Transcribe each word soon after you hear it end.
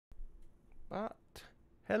But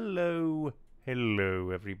hello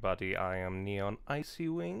everybody, I am Neon Icy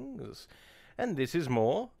Wings, and this is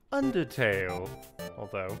more Undertale.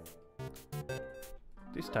 Although,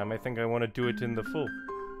 this time I think I want to do it in the full.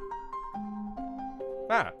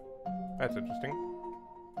 Ah, that's interesting.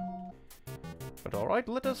 But alright,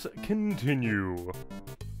 let us continue.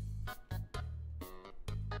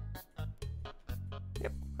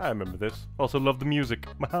 Yep, I remember this. Also love the music.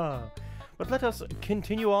 But let us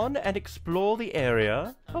continue on and explore the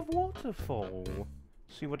area of Waterfall.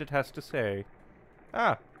 See what it has to say.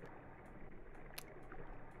 Ah.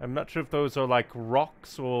 I'm not sure if those are like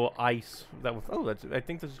rocks or ice. I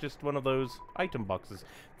think this is just one of those item boxes.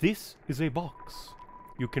 This is a box.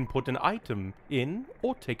 You can put an item in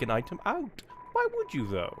or take an item out. Why would you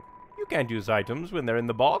though? You can't use items when they're in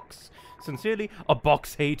the box. Sincerely, a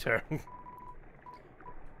box hater.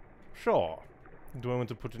 Sure. Do I want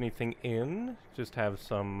to put anything in? Just have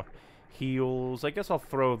some heals. I guess I'll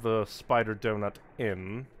throw the spider donut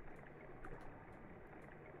in.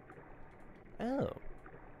 Oh.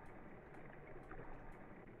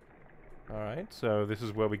 Alright, so this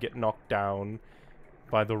is where we get knocked down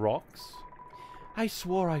by the rocks. I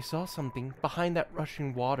swore I saw something behind that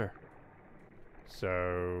rushing water.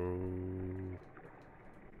 So...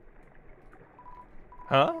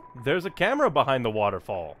 Huh? There's a camera behind the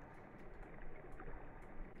waterfall.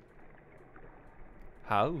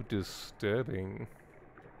 How disturbing.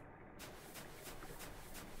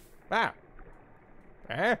 Ah!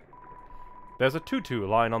 Eh? There's a tutu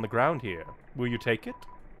lying on the ground here. Will you take it?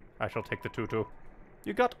 I shall take the tutu.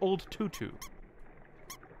 You got old tutu.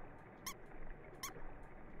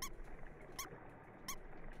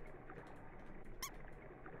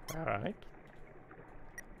 Alright.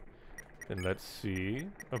 Then let's see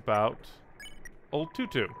about old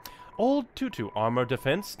tutu. Old tutu, armor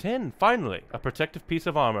defense 10. Finally, a protective piece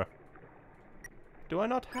of armor. Do I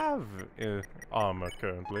not have armor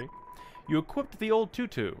currently? You equipped the old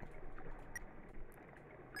tutu.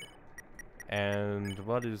 And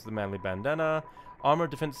what is the manly bandana? Armor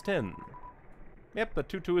defense 10. Yep, the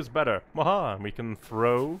tutu is better. Waha! We can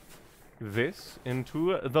throw this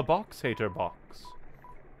into the box hater box.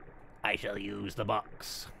 I shall use the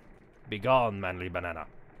box. Begone, manly banana.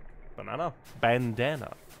 Banana?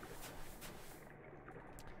 Bandana.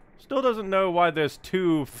 Still doesn't know why there's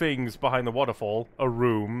two things behind the waterfall. A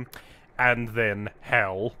room, and then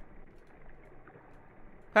hell.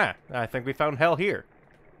 Huh, I think we found hell here.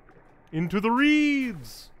 Into the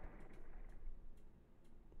reeds!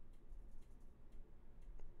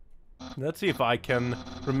 Let's see if I can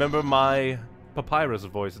remember my papyrus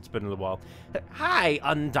voice. It's been a little while. Hi,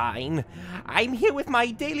 Undyne. I'm here with my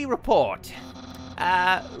daily report.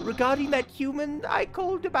 Regarding that human I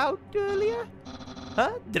called about earlier?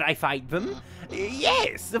 Huh? Did I fight them?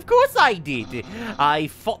 Yes, of course I did. I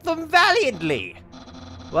fought them valiantly.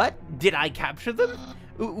 What? Did I capture them?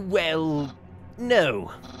 Well, no.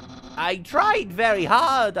 I tried very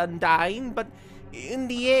hard, Undyne, but in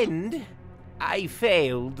the end, I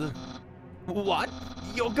failed. What?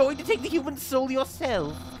 You're going to take the human soul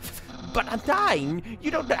yourself? But Undyne,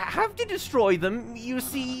 you don't have to destroy them. You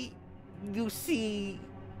see...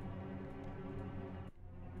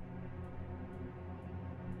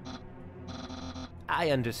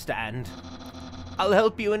 I understand. I'll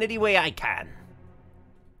help you in any way I can.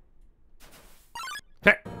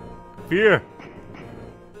 Fear!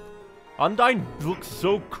 Undyne looks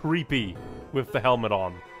so creepy with the helmet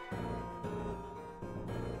on.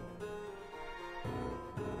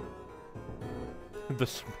 The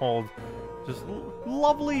small, just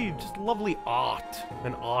lovely art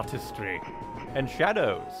and artistry. And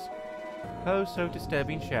shadows. Oh, so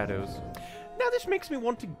disturbing shadows. Now this makes me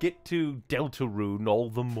want to get to Deltarune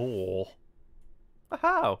all the more.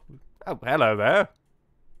 Oh, hello there.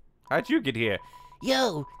 How'd you get here?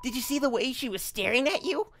 Yo, did you see the way she was staring at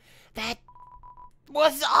you? That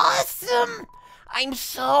was awesome! I'm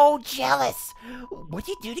so jealous. What'd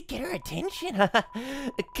you do to get her attention?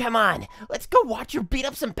 Come on, let's go watch her beat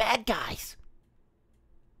up some bad guys.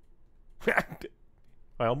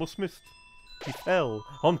 I almost missed. He fell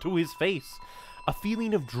onto his face. A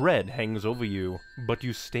feeling of dread hangs over you, but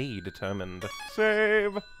you stay determined.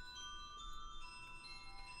 Save!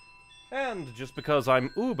 And just because I'm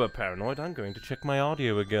uber paranoid, I'm going to check my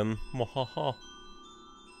audio again. Mwahaha.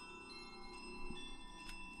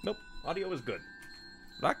 Nope, audio is good.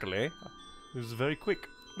 Luckily, it was very quick.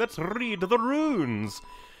 Let's read the runes!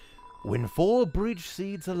 When 4 bridge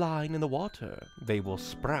seeds align in the water, they will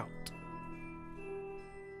sprout.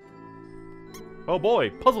 Oh boy,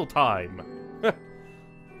 puzzle time!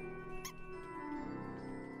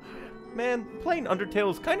 man, playing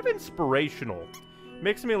Undertale is kind of inspirational.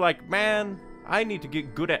 Makes me like, man, I need to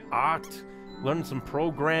get good at art, learn some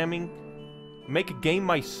programming, make a game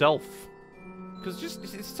myself. Because just,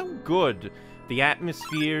 it's so good. The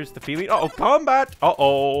atmospheres, the feeling. Uh-oh, combat!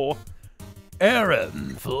 Uh-oh.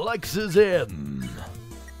 Aaron flexes in.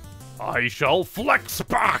 I shall flex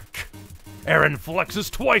back! Aaron flexes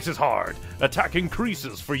twice as hard. Attack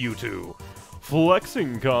increases for you two.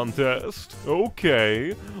 Flexing contest.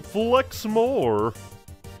 Okay. Flex more.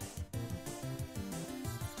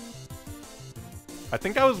 I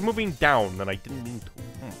think I was moving down, and I didn't mean to.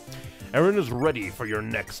 Aaron is ready for your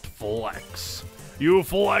next flex. You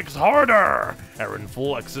flex harder! Aaron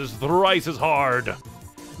flexes thrice as hard.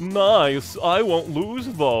 Nice. I won't lose,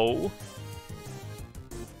 though.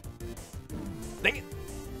 Dang it.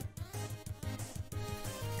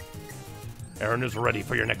 Aaron is ready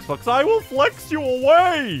for your next flex. I will flex you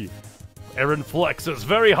away! Aaron flexes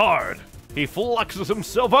very hard. He flexes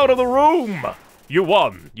himself out of the room. You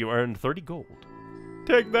won. You earned 30 gold.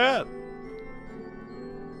 Take that.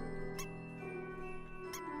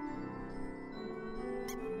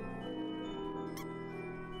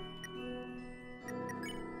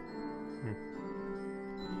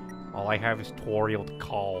 All I have is Toriel to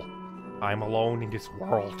call. I'm alone in this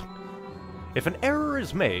world. If an error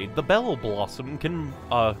is made, the Bell Blossom can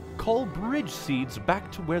call bridge seeds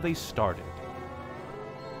back to where they started.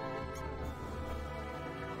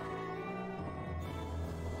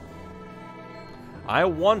 I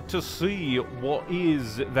want to see what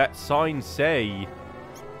is that sign say.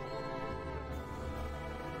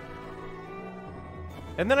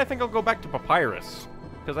 And then I think I'll go back to Papyrus,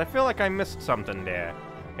 because I feel like I missed something there.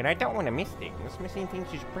 And I don't want to miss things. Missing things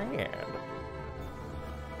is bad.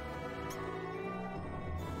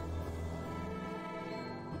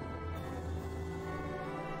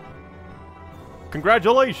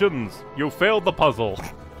 Congratulations! You failed the puzzle.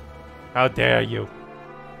 How dare you?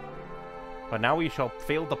 But now we shall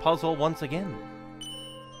fail the puzzle once again.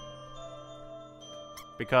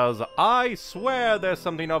 Because I swear there's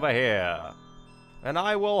something over here. And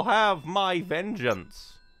I will have my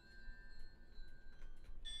vengeance.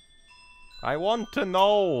 I want to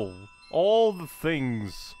know all the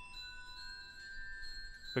things.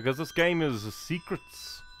 Because this game is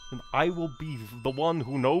secrets. And I will be the one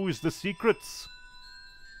who knows the secrets.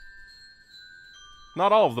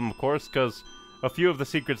 Not all of them, of course, because a few of the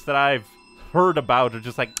secrets that I've heard about are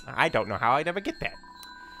just like, I don't know how I'd ever get that.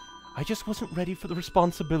 I just wasn't ready for the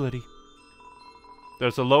responsibility.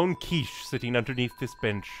 There's a lone quiche sitting underneath this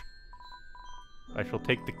bench. I shall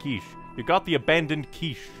take the quiche. You got the abandoned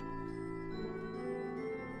quiche.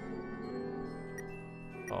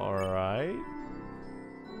 Alright.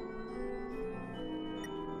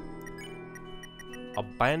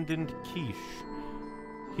 Abandoned quiche.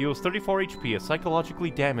 Heals 34 HP, a psychologically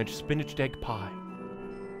damaged spinach egg pie.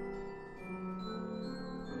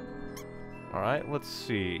 Alright, let's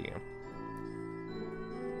see.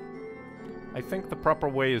 I think the proper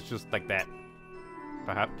way is just like that.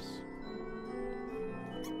 Perhaps.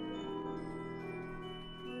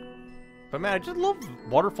 But man, I just love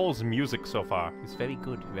Waterfalls' music so far. It's very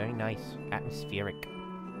good, very nice, atmospheric.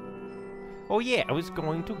 Oh yeah, I was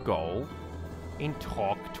going to go and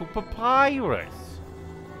talk to Papyrus.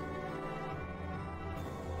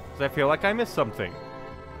 Because I feel like I missed something.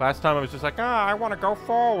 Last time I was just like, I want to go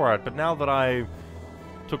forward. But now that I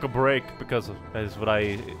took a break, because that is what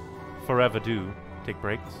I forever do, take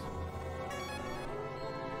breaks.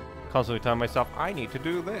 Constantly telling myself, I need to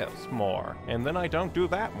do this more. And then I don't do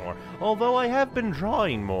that more. Although I have been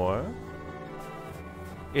drawing more.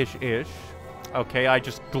 Ish. Okay, I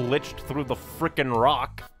just glitched through the frickin'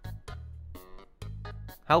 rock.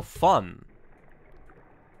 How fun.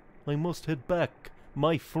 I must head back.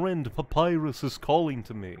 My friend Papyrus is calling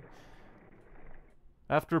to me.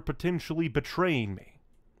 After potentially betraying me.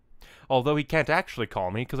 Although he can't actually call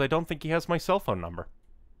me, because I don't think he has my cell phone number.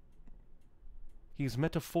 He's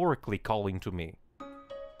metaphorically calling to me.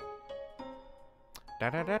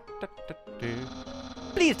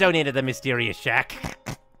 Please don't enter the mysterious shack.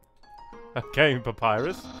 Okay,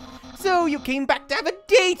 Papyrus. So you came back to have a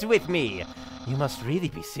date with me. You must really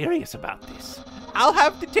be serious about this. I'll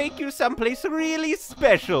have to take you someplace really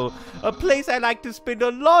special. A place I like to spend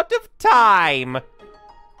a lot of time.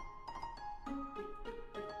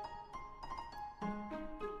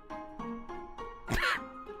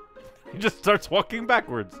 He just starts walking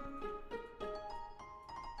backwards.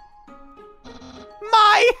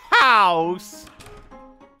 My house!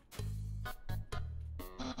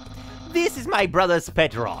 This is my brother's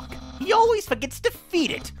pet rock. He always forgets to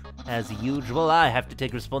feed it. As usual, I have to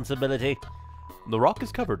take responsibility. The rock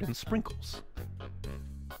is covered in sprinkles.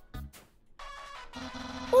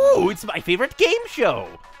 Ooh, it's my favorite game show!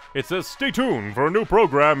 It says, stay tuned for a new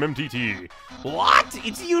program, MTT. What?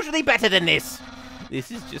 It's usually better than this.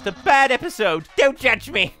 This is just a bad episode. Don't judge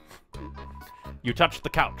me. You touch the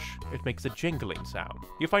couch. It makes a jingling sound.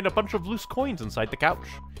 You find a bunch of loose coins inside the couch.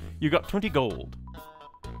 You got 20 gold.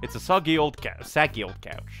 It's a saggy old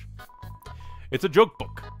couch. It's a joke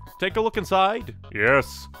book. Take a look inside.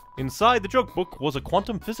 Yes. Inside the joke book was a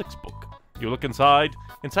quantum physics book. You look inside.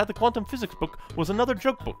 Inside the quantum physics book was another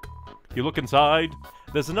joke book. You look inside.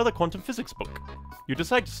 There's another quantum physics book. You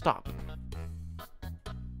decide to stop.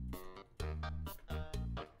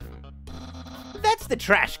 That's the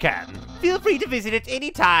trash can. Feel free to visit it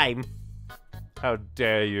any time. How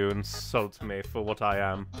dare you insult me for what I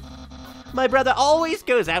am? My brother always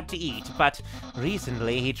goes out to eat, but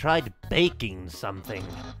recently he tried baking something.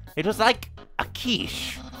 It was like a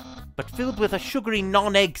quiche, but filled with a sugary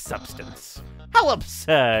non-egg substance. How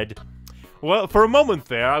absurd! Well, for a moment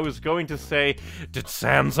there, I was going to say, did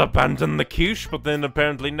Sans abandon the quiche? But then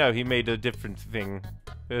apparently no, he made a different thing.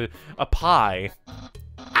 A pie.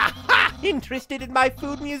 Aha! Interested in my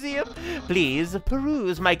food museum? Please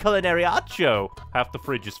peruse my culinary art show. Half the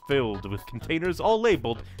fridge is filled with containers all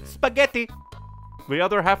labeled spaghetti. The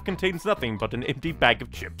other half contains nothing but an empty bag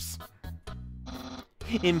of chips.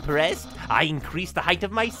 Impressed? I increased the height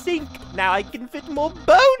of my sink. Now I can fit more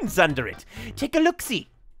bones under it. Take a look-see.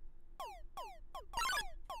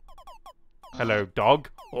 Hello, dog.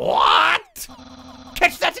 What?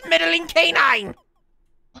 Catch that meddling canine!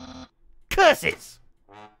 Curses!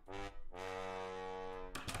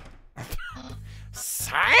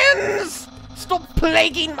 Sans! Stop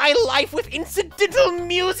plaguing my life with incidental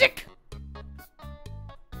music!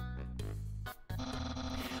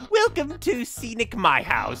 Welcome to Scenic My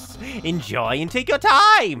House. Enjoy and take your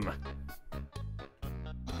time.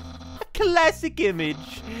 A classic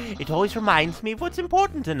image. It always reminds me of what's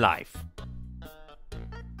important in life.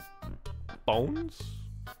 Bones?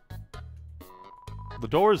 The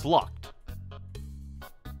door is locked.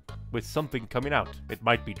 With something coming out. It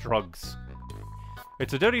might be drugs.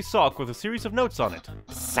 It's a dirty sock with a series of notes on it.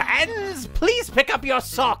 Sans, please pick up your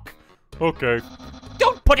sock. Okay.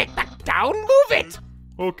 Don't put it back down. Move it.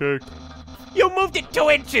 Okay. You moved it 2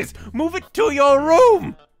 inches. Move it to your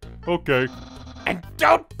room. Okay. And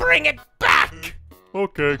don't bring it back.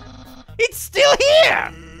 Okay. It's still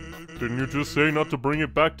here. Didn't you just say not to bring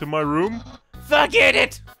it back to my room? Forget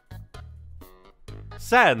it.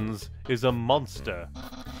 Sans is a monster.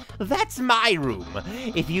 That's my room.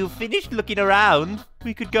 If you've finished looking around,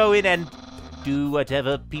 we could go in and do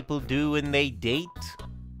whatever people do when they date.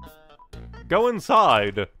 Go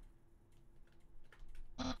inside.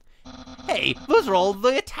 Hey, those are all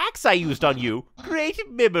the attacks I used on you. Great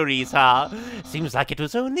memories, huh? Seems like it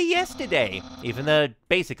was only yesterday, even though it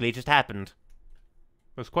basically just happened.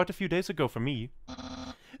 It was quite a few days ago for me.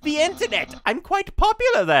 The internet! I'm quite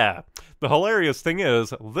popular there! The hilarious thing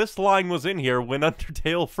is, this line was in here when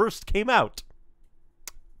Undertale first came out.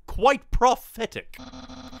 Quite prophetic.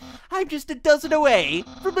 I'm just a dozen away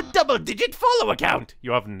from a double-digit follower count!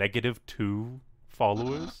 You have -2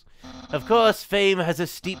 followers? Of course, fame has a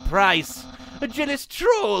steep price. A jealous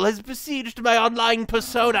troll has besieged my online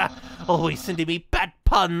persona, always sending me bad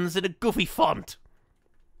puns in a goofy font.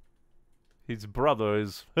 His brother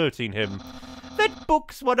is hurting him. That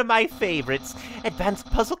book's one of my favorites.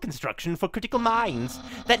 Advanced Puzzle Construction for Critical Minds.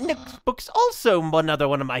 That next book's also one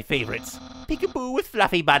of my favorites. Peekaboo with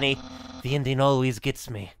Fluffy Bunny. The ending always gets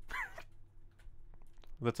me.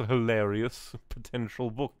 That's a hilarious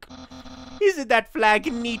potential book. Isn't that flag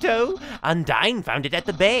neato? Undyne found it at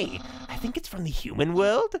the bay. I think it's from the human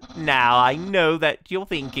world. Now I know that you're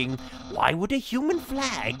thinking, why would a human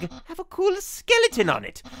flag have a cool skeleton on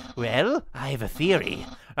it? Well, I have a theory.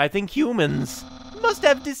 I think humans must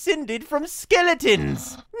have descended from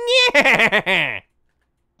skeletons.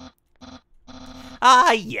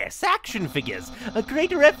 Ah, yes, action figures. A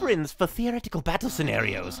great reference for theoretical battle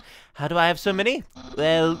scenarios. How do I have so many?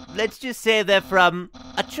 Well, let's just say they're from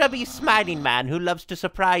a chubby, smiling man who loves to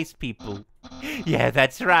surprise people. Yeah,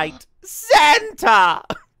 that's right. Santa!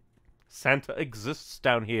 Santa exists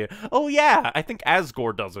down here. Oh yeah, I think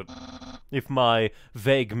Asgore does it. If my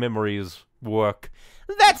vague memories work.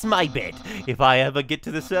 That's my bet. If I ever get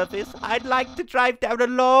to the surface, I'd like to drive down a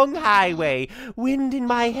long highway, wind in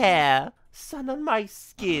my hair, sun on my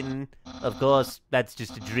skin. Of course, that's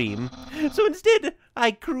just a dream. So instead,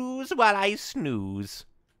 I cruise while I snooze.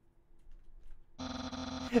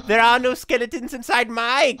 There are no skeletons inside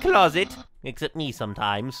my closet, except me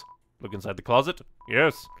sometimes. Look inside the closet.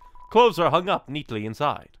 Yes. Clothes are hung up neatly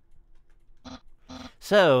inside.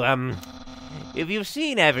 So, if you've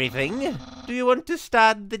seen everything, do you want to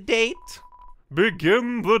start the date?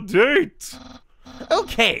 Begin the date!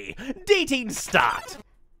 Okay, dating start.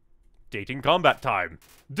 Dating combat time.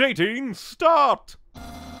 Dating start!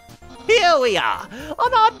 Here we are,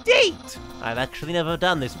 on our date. I've actually never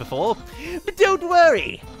done this before, but don't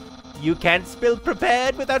worry. You can't spell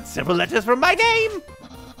prepared without several letters from my name.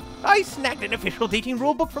 I snagged an official dating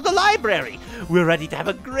rulebook from the library. We're ready to have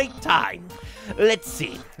a great time. Let's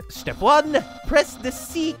see. Step 1, press the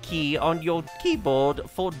C key on your keyboard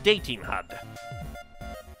for dating HUD.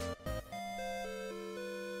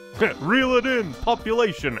 Reel it in.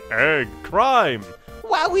 Population, egg, crime.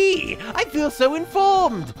 Wowee! I feel so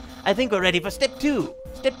informed. I think we're ready for step 2.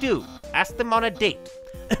 Step 2, ask them on a date.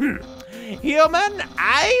 Human,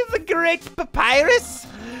 I, the great papyrus,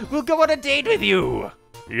 will go on a date with you.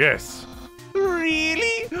 Yes.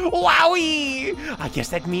 Really? Wowee! I guess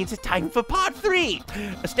that means it's time for part 3.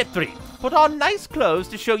 Step 3, put on nice clothes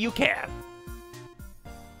to show you care.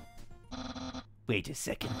 Wait a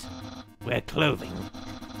second. Wear clothing.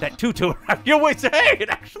 That tutu around your waist. Hey,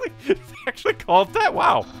 it's actually called that.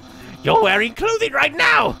 Wow. You're wearing clothing right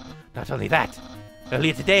now. Not only that,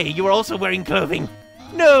 earlier today you were also wearing clothing.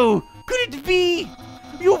 No, could it be?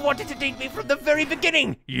 You wanted to date me from the very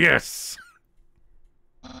beginning. Yes.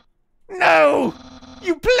 No,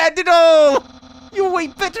 you planned it all. You're way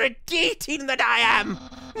better at dating than I am.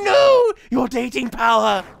 No, your dating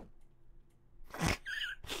power.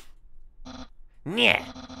 Yeah.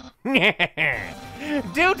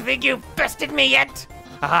 Don't think you've bested me yet.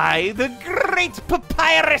 I, the great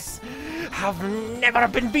papyrus, have never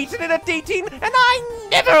been beaten in a dating, and I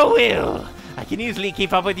never will. I can easily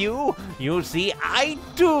keep up with you. You'll see, I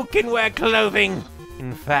too can wear clothing.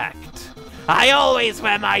 In fact, I always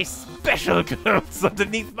wear my special clothes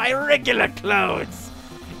underneath my regular clothes,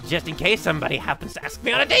 just in case somebody happens to ask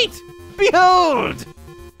me on a date. Behold!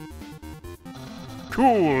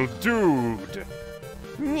 Cool dude.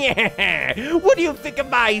 Yeah, what do you think of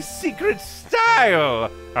my secret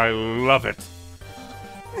style? I love it.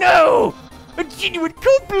 No! A genuine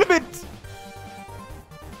compliment!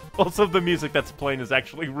 Also, the music that's playing is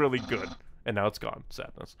actually really good. And now it's gone.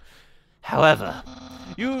 Sadness. However,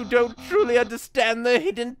 you don't truly understand the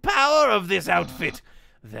hidden power of this outfit.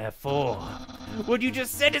 Therefore, what you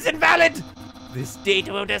just said is invalid. This date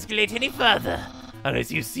won't escalate any further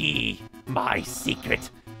unless you see my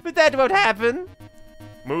secret. But that won't happen.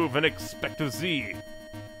 Move and expect a Z.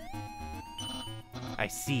 I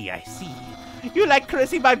see. You like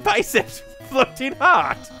caressing my biceps with a floating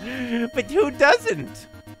heart. But who doesn't?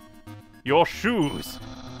 Your shoes.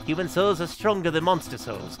 Human souls are stronger than monster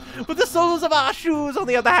souls. But the souls of our shoes, on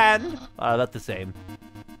the other hand, are not the same.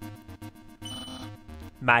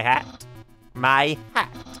 My hat. My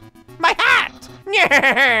hat. My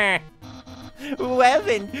hat! Well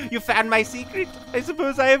then, you found my secret. I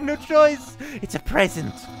suppose I have no choice. It's a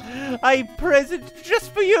present. I present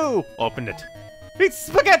just for you. Open it. It's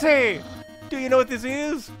spaghetti! Do you know what this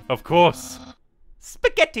is? Of course.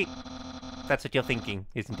 Spaghetti. That's what you're thinking,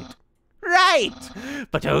 isn't it? Right!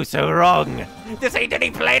 But oh so wrong. This ain't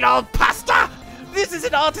any plain old pasta! This is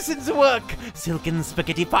an artisan's work. Silken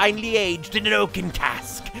spaghetti finely aged in an oaken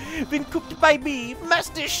cask. Been cooked by me,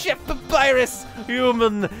 Master Chef Papyrus.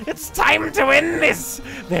 Human, it's time to win this.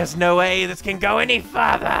 There's no way this can go any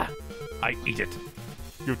further. I eat it.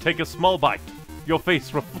 You take a small bite. Your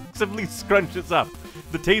face reflexively scrunches up.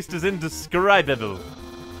 The taste is indescribable.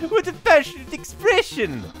 What a passionate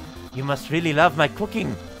expression. You must really love my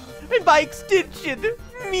cooking. And by extension,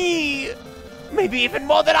 me. Maybe even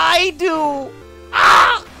more than I do.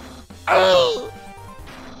 Ah! Oh!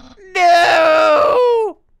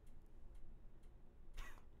 No!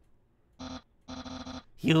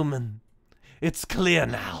 Human, it's clear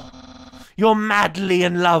now. You're madly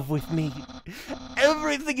in love with me.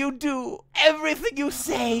 Everything you do, everything you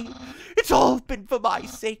say, it's all been for my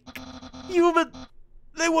sake. Human,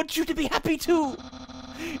 I want you to be happy too.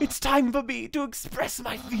 It's time for me to express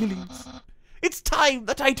my feelings. It's time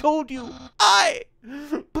that I told you.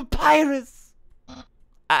 Papyrus.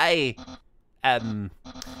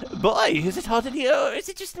 Boy, is it hot in here, or is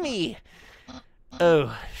it just me?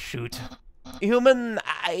 Oh, shoot. Human,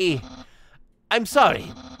 I'm sorry.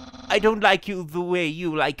 I don't like you the way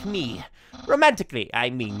you like me. Romantically, I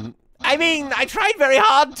mean, I tried very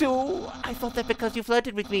hard to. I thought that because you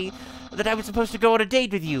flirted with me, that I was supposed to go on a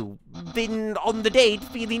date with you. Then, on the date,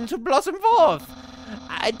 feelings would blossom forth.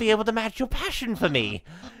 I'd be able to match your passion for me.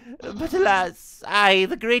 But alas, I,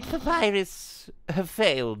 the great Papyrus, have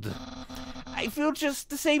failed. I feel just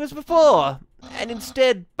the same as before, and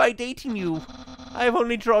instead, by dating you, I've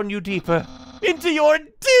only drawn you deeper. into your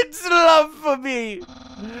intense love for me.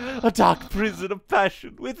 A dark prison of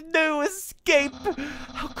passion with no escape.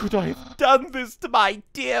 How could I have done this to my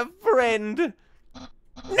dear friend?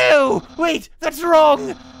 No! Wait, that's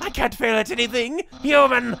wrong! I can't fail at anything!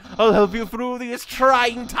 Human, I'll help you through these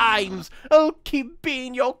trying times! I'll keep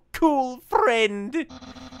being your cool friend!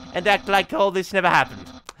 And act like all this never happened.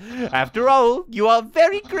 After all, you are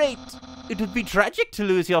very great. It would be tragic to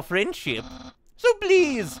lose your friendship. So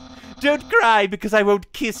please, don't cry because I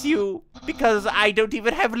won't kiss you. Because I don't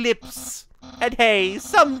even have lips. And hey,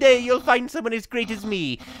 someday you'll find someone as great as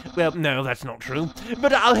me. Well, no, that's not true.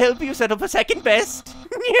 But I'll help you settle for second best.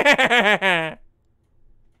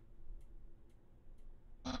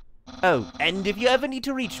 Oh, and if you ever need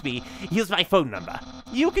to reach me, here's my phone number.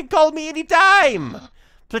 You can call me anytime.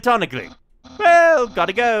 Platonically. Well,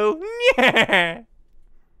 gotta go.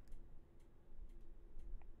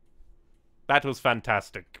 That was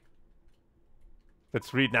fantastic.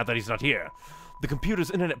 Let's read now that he's not here. The computer's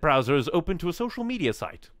internet browser is open to a social media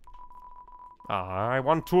site. I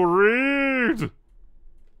want to read!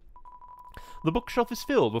 The bookshelf is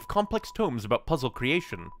filled with complex tomes about puzzle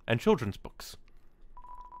creation and children's books.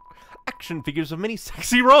 Action figures of many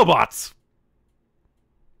sexy robots!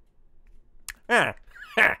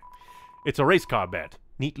 It's a race car bed,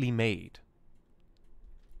 neatly made.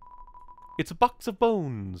 It's a box of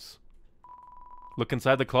bones. Look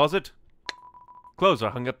inside the closet. Clothes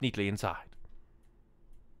are hung up neatly inside.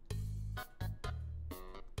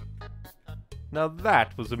 Now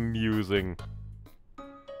that was amusing.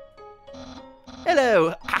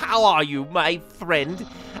 Hello, how are you, my friend?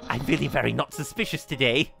 I'm feeling very not suspicious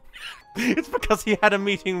today. It's because he had a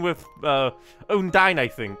meeting with, Undine, I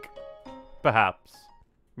think. Perhaps.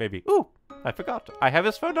 Maybe. Ooh, I forgot. I have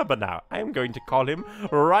his phone number now. I am going to call him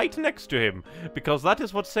right next to him, because that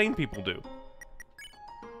is what sane people do.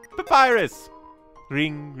 Papyrus!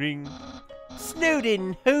 Ring, ring.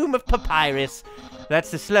 Snowdin, home of Papyrus.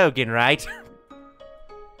 That's the slogan, right?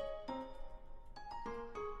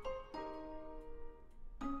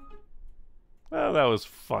 Well, that was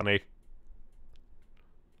funny.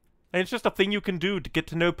 And it's just a thing you can do to get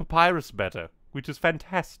to know Papyrus better, which is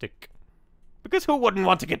fantastic. Because who wouldn't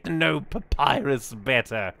want to get to know Papyrus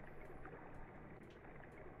better?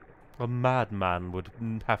 A madman would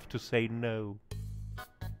have to say no.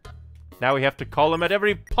 Now we have to call him at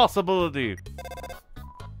every possibility.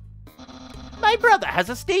 My brother has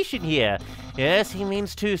a station here. Yes, he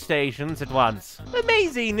means 2 stations at once.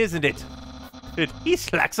 Amazing, isn't it? He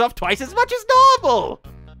slacks off twice as much as normal.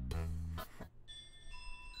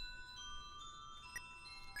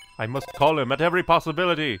 I must call him at every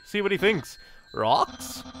possibility. See what he thinks.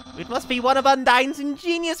 Rocks? It must be one of Undine's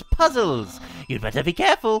ingenious puzzles. You'd better be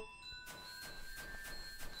careful.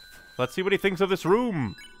 Let's see what he thinks of this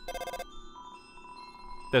room.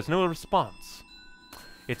 There's no response.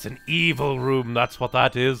 It's an evil room, that's what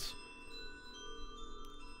that is.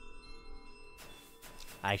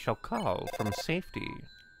 I shall call from safety.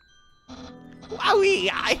 Wowee!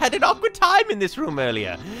 I had an awkward time in this room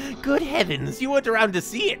earlier. Good heavens, you weren't around to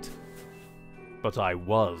see it. But I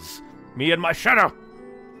was. Me and my shadow!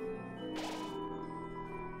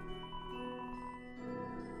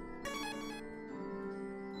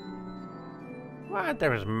 What?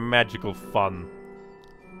 There is magical fun.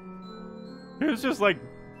 It's just like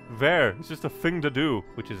there. It's just a thing to do,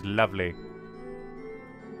 which is lovely.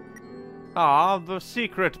 Ah, the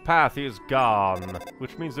secret path is gone,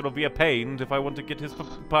 which means it'll be a pain if I want to get his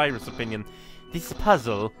papyrus opinion. This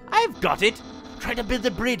puzzle, I've got it. Try to build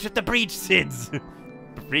a bridge with the breach sids.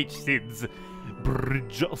 Breach sids.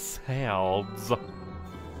 Bridge sides.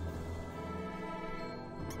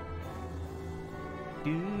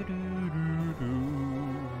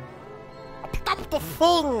 Stop the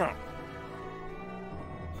thing!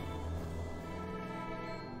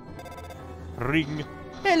 Ring.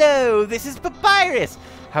 Hello, this is Papyrus.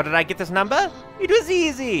 How did I get this number? It was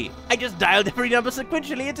easy. I just dialed every number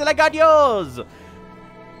sequentially until I got yours.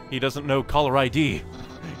 He doesn't know caller ID.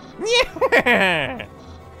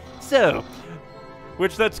 So,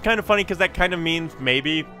 which that's kind of funny because that kind of means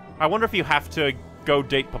maybe. I wonder if you have to go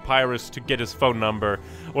date Papyrus to get his phone number,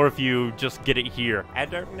 or if you just get it here. I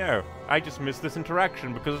don't know. I just missed this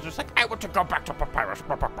interaction because it's just like, I want to go back to Papyrus.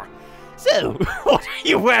 So, what are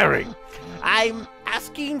you wearing? I'm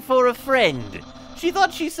asking for a friend. She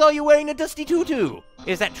thought she saw you wearing a dusty tutu.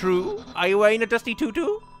 Is that true? Are you wearing a dusty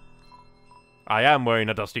tutu? I am wearing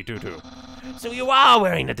a dusty tutu. So you are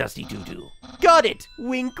wearing a dusty tutu. Got it.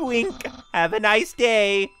 Wink, wink. Have a nice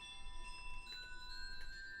day.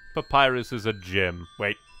 Papyrus is a gem.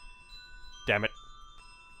 Wait. Damn it.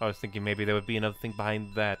 I was thinking maybe there would be another thing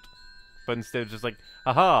behind that. But instead just like,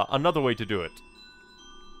 aha, another way to do it.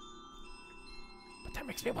 But that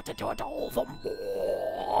makes me want to do it all the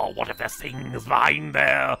more. What if there's things lying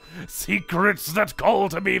there? Secrets that call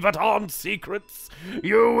to me that aren't secrets?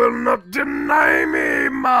 You will not deny me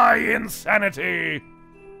my insanity.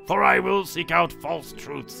 For I will seek out false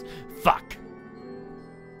truths. Fuck.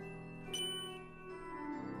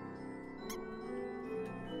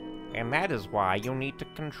 And that is why you need to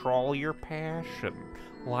control your passion,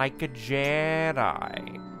 like a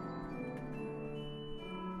Jedi.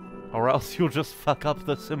 Or else you'll just fuck up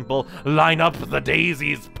the symbol, line up the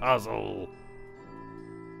daisies puzzle.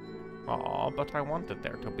 Aw, but I wanted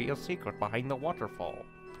there to be a secret behind the waterfall.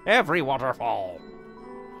 Every waterfall!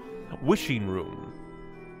 Wishing room.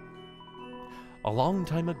 A long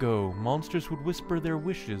time ago, monsters would whisper their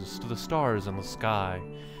wishes to the stars in the sky.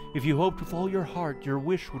 If you hoped with all your heart, your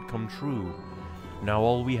wish would come true. Now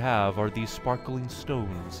all we have are these sparkling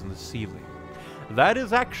stones in the ceiling. That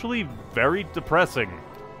is actually very depressing.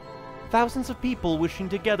 Thousands of people wishing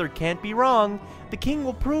together can't be wrong. The king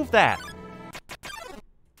will prove that.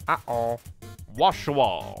 Uh-oh. Wash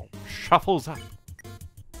wall. Shuffles up.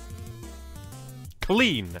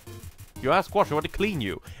 Clean. You ask Washawa to clean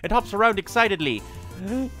you. It hops around excitedly.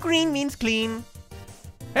 Green means clean.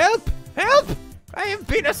 Help! Help! I have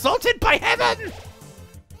been assaulted by heaven!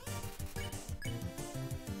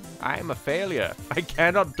 I am a failure. I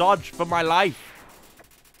cannot dodge for my life.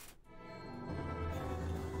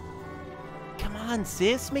 Come on,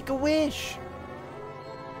 sis, make a wish.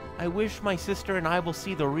 I wish my sister and I will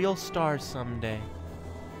see the real stars someday.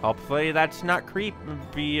 Hopefully that's not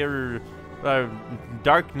creepy or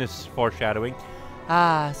darkness foreshadowing.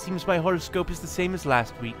 Ah, seems my horoscope is the same as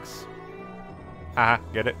last week's. Ah,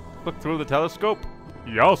 get it? Look through the telescope.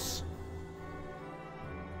 Yes.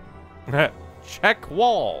 Check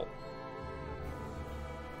wall.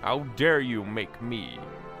 How dare you make me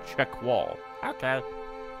check wall? Okay.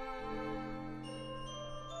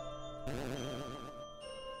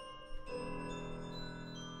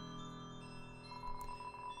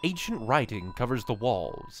 Ancient writing covers the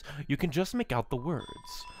walls. You can just make out the words.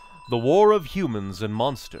 The war of humans and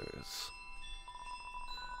monsters.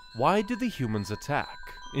 Why did the humans attack?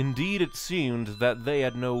 Indeed, it seemed that they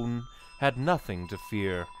had nothing to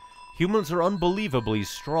fear. Humans are unbelievably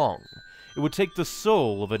strong. It would take the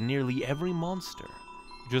soul of nearly every monster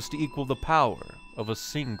just to equal the power of a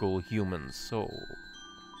single human soul.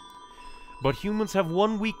 But humans have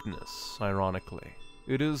one weakness, ironically.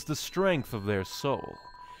 It is the strength of their soul.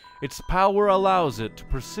 Its power allows it to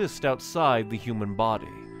persist outside the human body,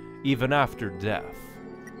 even after death.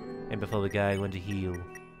 And before the guy went to heal.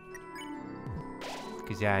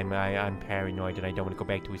 Because I'm paranoid and I don't want to go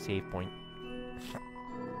back to a save point.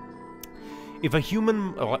 If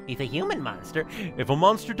a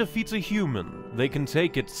monster defeats a human, they can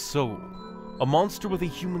take its soul. A monster with a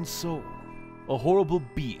human soul. A horrible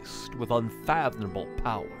beast with unfathomable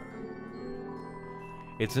power.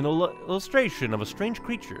 It's an illustration of a strange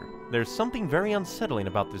creature. There's something very unsettling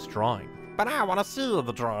about this drawing. But I want to see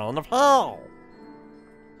the drawing of hell.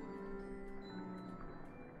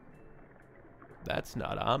 That's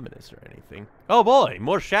not ominous or anything. Oh boy,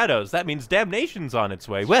 more shadows. That means damnation's on its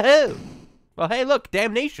way. Woohoo! Well, hey, look,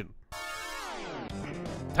 damnation.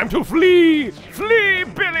 Time to flee! Flee,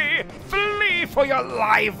 Billy! Flee for your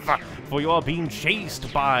life! For you are being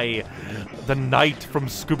chased by the knight from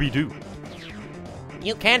Scooby-Doo.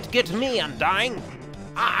 You can't get me, Undying.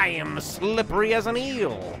 I am slippery as an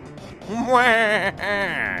eel.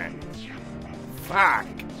 Fuck.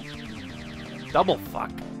 Double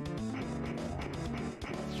fuck.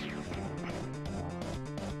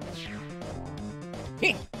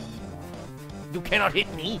 You cannot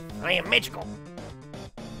hit me. I am magical.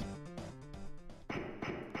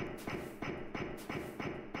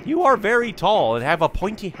 You are very tall and have a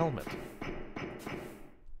pointy helmet.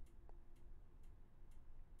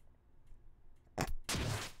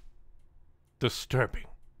 Disturbing.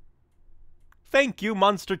 Thank you,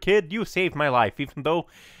 Monster Kid. You saved my life, even though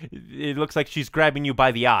it looks like she's grabbing you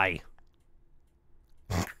by the eye.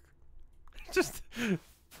 Just...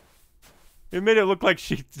 It made it look like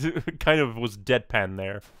she kind of was deadpan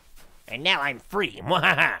there. And now I'm free.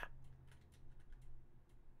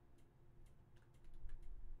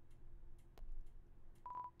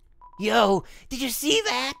 Yo, did you see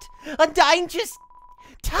that? Undying just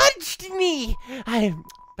touched me.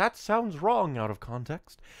 That sounds wrong out of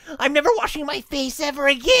context. I'm never washing my face ever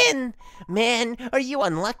again. Man, are you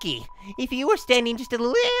unlucky. If you were standing just a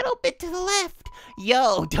little bit to the left.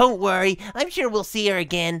 Yo, don't worry. I'm sure we'll see her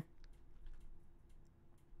again.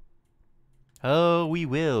 Oh, we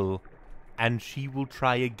will. and she will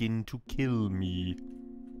try again to kill me.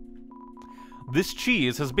 This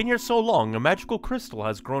cheese has been here so long, a magical crystal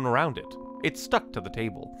has grown around it. It's stuck to the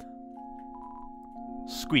table.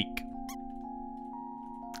 Squeak.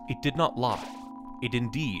 It did not lie. It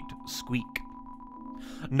indeed squeak.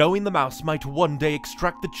 Knowing the mouse might one day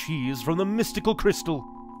extract the cheese from the mystical crystal,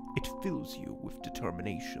 it fills you with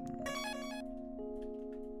determination.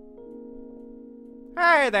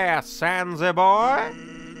 Hey there, Sansa boy!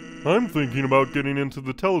 I'm thinking about getting into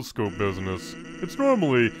the telescope business. It's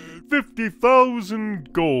normally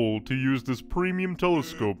 50,000 gold to use this premium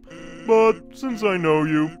telescope, but since I know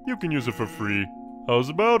you, you can use it for free. How's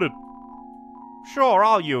about it? Sure,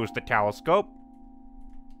 I'll use the telescope.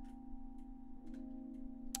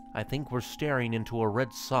 I think we're staring into a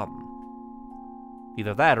red sun.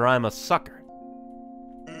 Either that or I'm a sucker.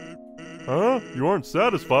 Huh? You aren't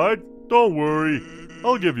satisfied? Don't worry.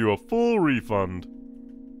 I'll give you a full refund.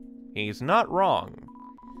 He's not wrong.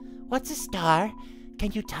 What's a star?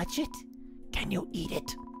 Can you touch it? Can you eat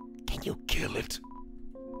it? Can you kill it?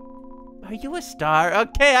 Are you a star?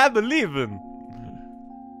 Okay, I believe him.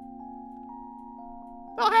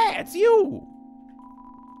 Oh, hey, it's you!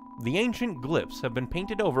 The ancient glyphs have been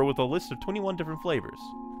painted over with a list of 21 different flavors.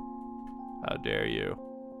 How dare you.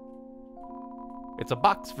 It's a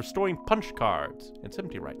box for storing punch cards. It's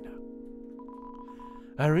empty right now.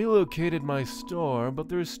 I relocated my store, but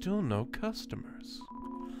there's still no customers.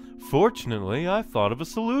 Fortunately, I thought of a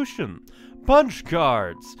solution. Punch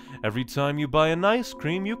cards! Every time you buy an ice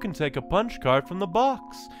cream, you can take a punch card from the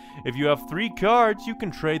box. If you have 3 cards, you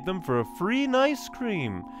can trade them for a free ice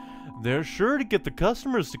cream. They're sure to get the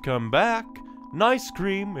customers to come back. Nice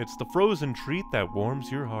cream, it's the frozen treat that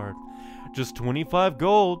warms your heart. Just 25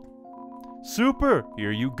 gold. Super,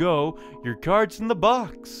 here you go. Your card's in the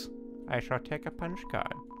box. I shall take a punch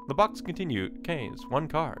card. The box continued. Case, 1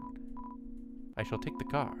 card. I shall take the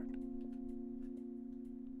card.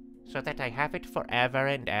 So that I have it forever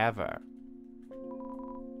and ever.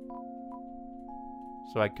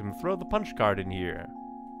 So I can throw the punch card in here.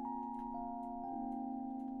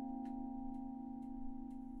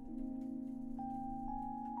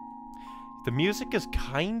 The music is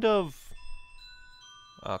kind of...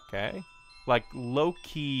 okay. Like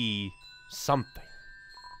low-key something.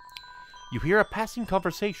 You hear a passing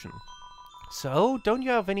conversation. So, don't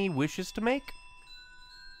you have any wishes to make?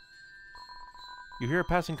 You hear a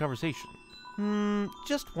passing conversation.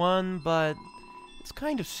 Just one, but it's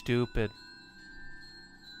kind of stupid.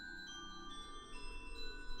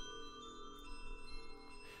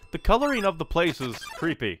 The coloring of the place is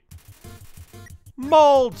creepy.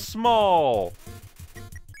 Mold small!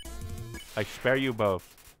 I spare you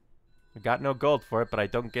both. I got no gold for it, but I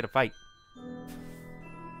don't get a fight.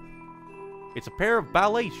 It's a pair of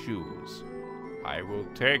ballet shoes. I will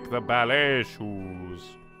take the ballet shoes.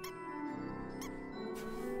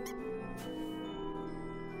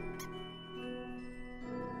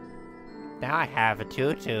 Now I have a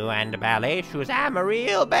tutu and a ballet shoes. I'm a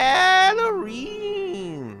real ballerine.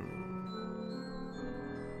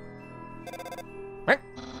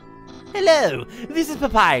 Hello, this is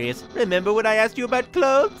Papyrus. Remember when I asked you about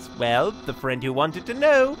clothes? Well, the friend who wanted to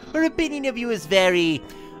know, her opinion of you is very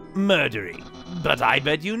murdery. But I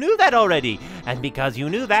bet you knew that already. And because you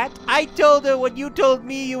knew that, I told her what you told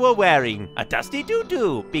me you were wearing. A dusty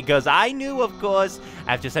tutu. Because I knew, of course,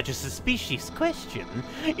 after such a suspicious question,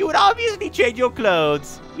 you would obviously change your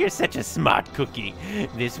clothes. You're such a smart cookie.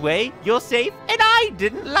 This way, you're safe, and I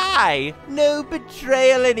didn't lie. No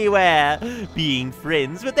betrayal anywhere. Being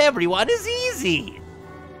friends with everyone is easy.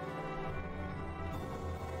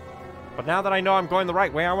 But now that I know I'm going the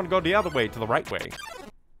right way, I want to go the other way to the right way.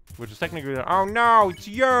 Which is technically, oh no, it's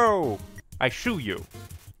you! I shoo you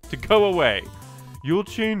to go away. You'll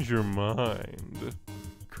change your mind.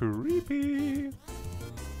 Creepy.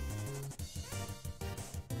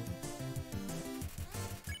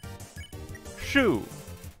 Shoo.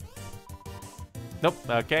 Nope,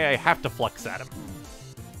 okay, I have to flex at him.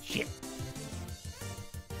 Shit.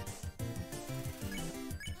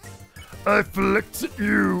 I flex at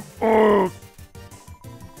you. Oh,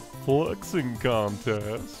 Flexing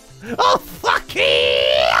contest. Oh, fuck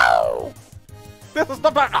you! This is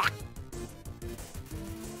the best.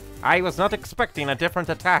 I was not expecting a different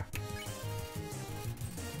attack.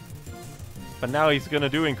 But now he's gonna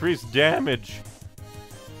do increased damage.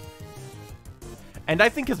 And I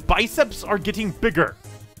think his biceps are getting bigger.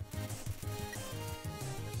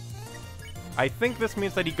 I think this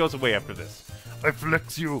means that he goes away after this. I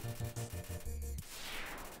flex you.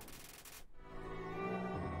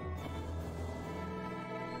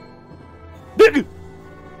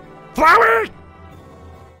 Flowey!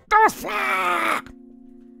 fly!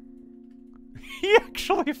 He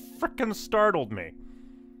actually frickin' startled me.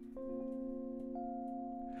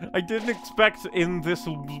 I didn't expect in this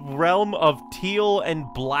realm of teal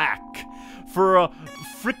and black for a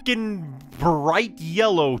frickin' bright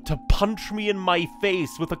yellow to punch me in my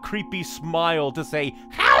face with a creepy smile to say,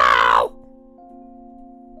 "Hello!"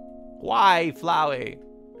 Why, Flowey?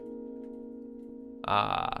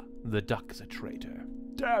 Ah, the duck is a traitor.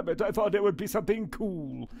 Damn it, I thought it would be something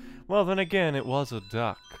cool. Well, then again, it was a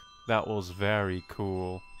duck. That was very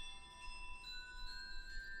cool.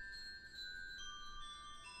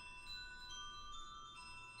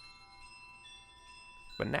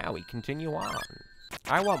 But now we continue on.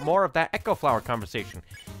 I want more of that Echo Flower conversation.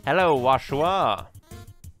 Hello, Washua.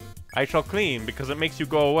 I shall clean because it makes you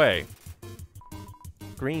go away.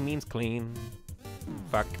 Green means clean.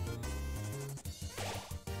 Fuck.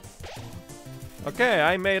 Okay,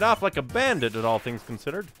 I made off like a bandit, all things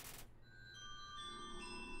considered.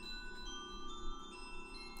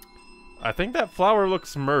 I think that flower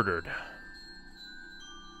looks murdered.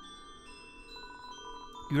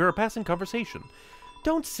 You're a passing conversation.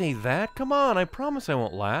 Don't say that. Come on, I promise I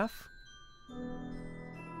won't laugh.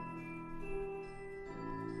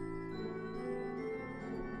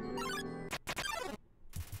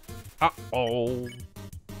 Uh-oh.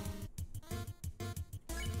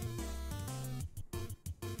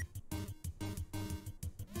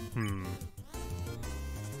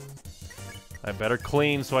 I better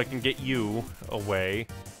clean so I can get you away.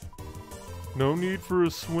 No need for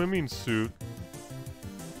a swimming suit.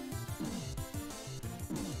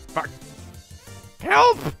 Fuck.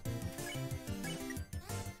 Help!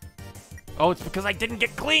 Oh, it's because I didn't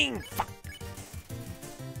get clean! Fuck.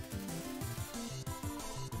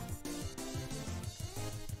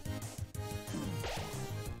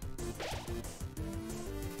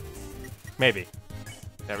 Maybe.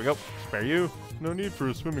 There we go. Spare you. No need for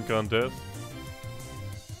a swimming contest.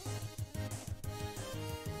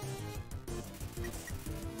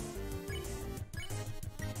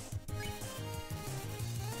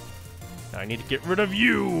 I need to get rid of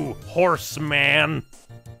you, horseman!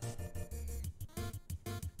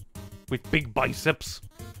 With big biceps.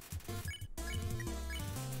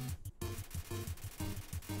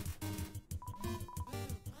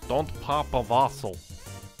 Don't pop a vassal.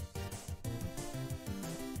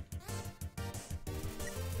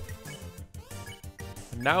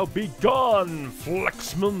 Now be gone,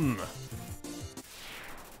 Flexman!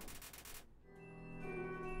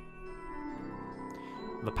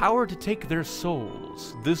 The power to take their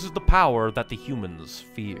souls. This is the power that the humans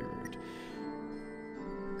feared.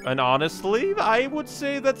 And honestly, I would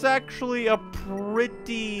say that's actually a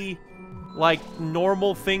pretty, like,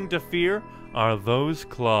 normal thing to fear. Are those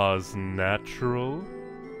claws natural?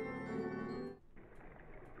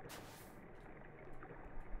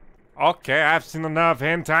 Okay, I've seen enough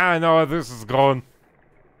hentai, I know where this is going.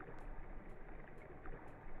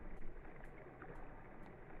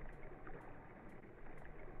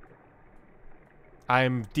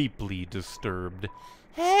 I'm deeply disturbed.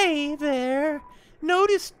 Hey there.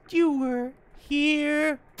 Noticed you were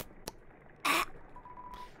here.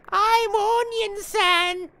 I'm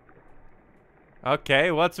Onion-san. Okay,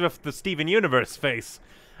 what's with the Steven Universe face?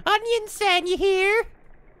 Onion-san, you here?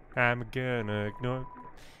 I'm gonna ignore...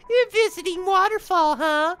 You're visiting Waterfall,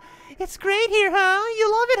 huh? It's great here, huh?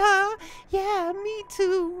 You love it, huh? Yeah, me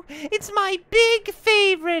too. It's my big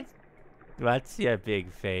favorite. What's your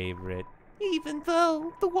big favorite? Even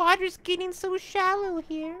though the water's getting so shallow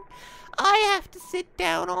here, I have to sit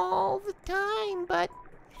down all the time, but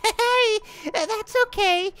hey, that's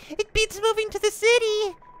okay. It beats moving to the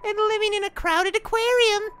city and living in a crowded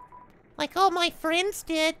aquarium, like all my friends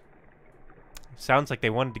did. Sounds like they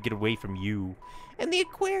wanted to get away from you. And the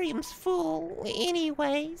aquarium's full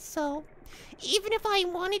anyway, so even if I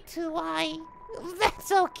wanted to,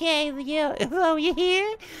 that's okay, though, you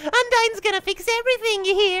hear? Undyne's gonna fix everything,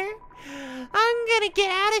 you hear? I'm gonna get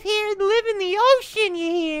out of here and live in the ocean,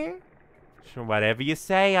 you hear? Whatever you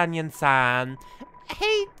say, Onion-san.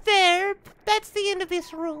 Hey there, that's the end of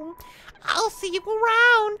this room. I'll see you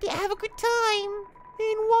around. Have a good time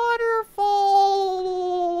in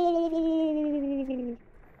Waterfalls.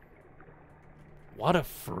 What a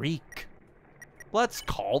freak. Let's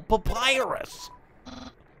call Papyrus.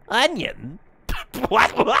 Onion?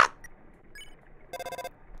 What?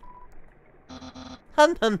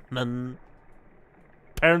 Hun.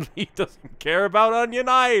 Apparently he doesn't care about Onion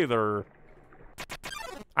either.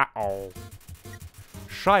 Uh-oh.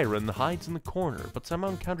 Shiren hides in the corner, but somehow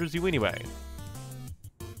encounters you anyway.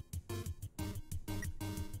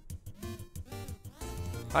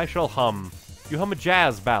 I shall hum. You hum a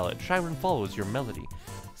jazz ballad. Chiron follows your melody.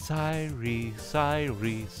 Sigh, re, sigh,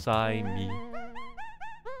 me.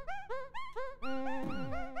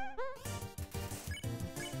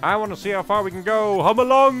 I want to see how far we can go. Hum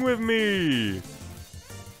along with me.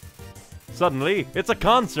 Suddenly, it's a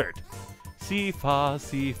concert. Si, fa,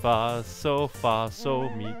 so,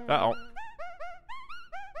 mi. Uh-oh.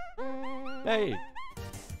 Hey.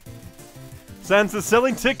 Sansa's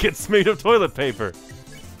selling tickets made of toilet paper.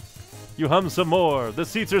 You hum some more. The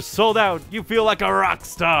seats are sold out. You feel like a rock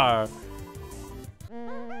star.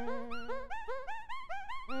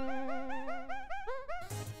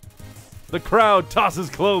 The crowd tosses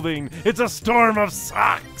clothing. It's a storm of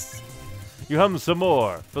socks. You hum some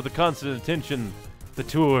more. For the constant attention, the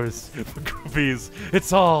tours, the groupies.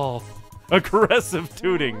 It's all aggressive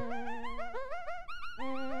tooting.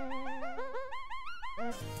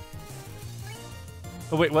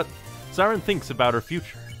 Oh wait, what? Siren thinks about her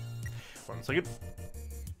future. 1 second.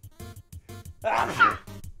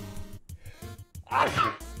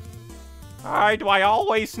 Why do I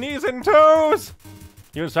always sneeze in twos?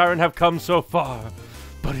 You and Siren have come so far,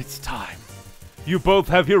 but it's time. You both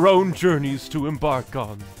have your own journeys to embark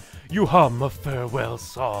on. You hum a farewell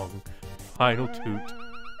song. Final toot.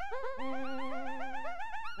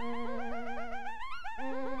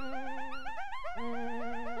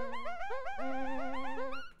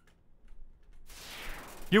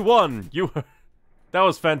 You won! That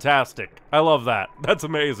was fantastic. I love that. That's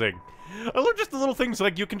amazing. I love just the little things,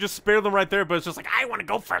 like, you can just spare them right there, but it's just like, I want to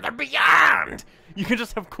go further beyond! You can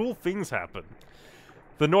just have cool things happen.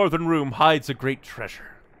 The northern room hides a great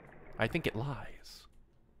treasure. I think it lies.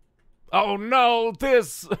 Oh no,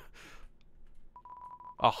 this...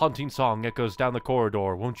 A haunting song echoes down the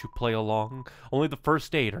corridor. Won't you play along? Only the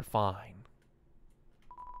first 8 are fine.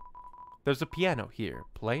 There's a piano here.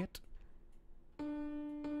 Play it.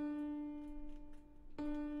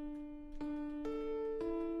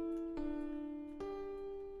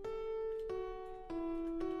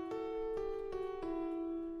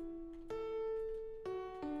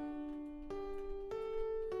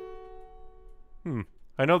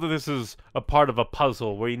 I know that this is a part of a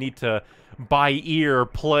puzzle where you need to, by ear,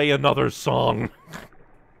 play another song.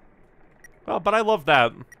 Oh, but I love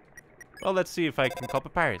that. Well, let's see if I can call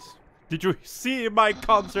Papyrus. Did you see my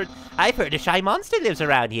concert? I've heard a shy monster lives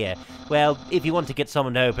around here. Well, if you want to get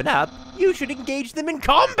someone to open up, you should engage them in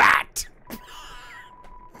combat!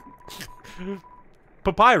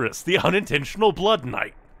 Papyrus, the unintentional blood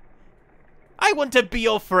knight. I want to be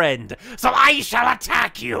your friend, So I shall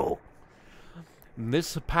attack you!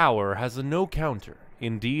 This power has a no counter.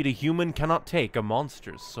 Indeed, a human cannot take a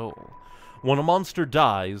monster's soul. When a monster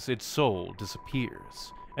dies, its soul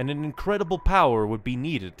disappears, and an incredible power would be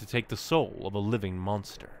needed to take the soul of a living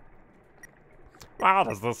monster. Why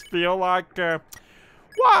does this feel like,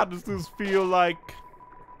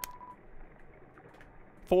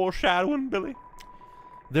 foreshadowing, Billy?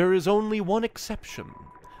 There is only one exception.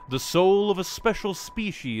 The soul of a special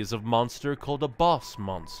species of monster called a boss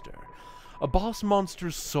monster. A boss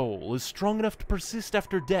monster's soul is strong enough to persist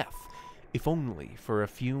after death, if only for a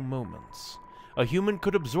few moments. A human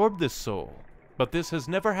could absorb this soul, but this has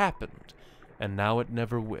never happened, and now it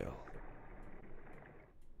never will.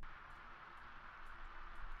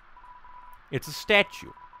 It's a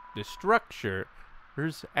statue. The structures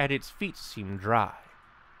at its feet seem dry.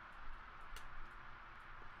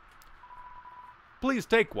 Please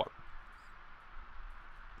take one.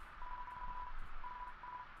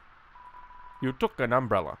 You took an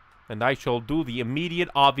umbrella, and I shall do the immediate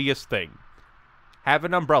obvious thing. Have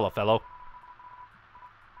an umbrella, fellow.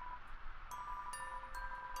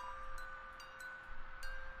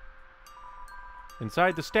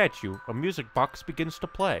 Inside the statue, a music box begins to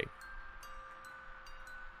play.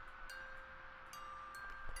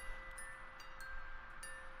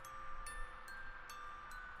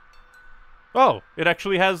 Oh, it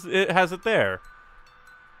actually has it there.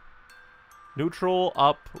 Neutral,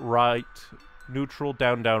 up, right. Neutral,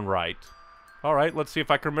 down, down, right. Alright, let's see if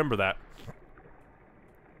I can remember that.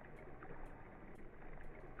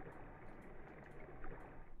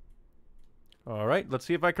 Alright, let's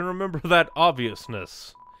see if I can remember that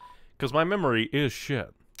obviousness. Because my memory is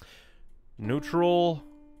shit. Neutral.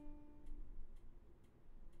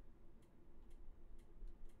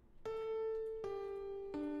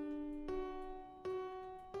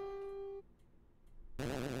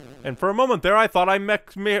 And for a moment there, I thought I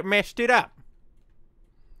messed it up.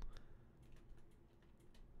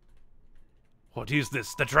 What is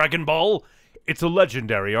this, the Dragon Ball? It's a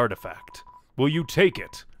legendary artifact. Will you take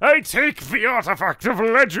it? I take the artifact of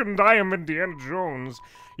legend. I am Indiana Jones.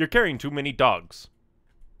 You're carrying too many dogs.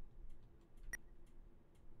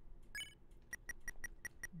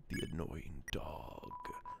 annoying dog.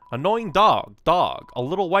 Annoying dog. Dog. A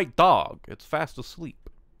little white dog. It's fast asleep.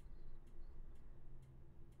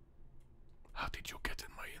 How did you get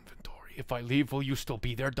in my inventory? If I leave, will you still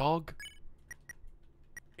be there, dog?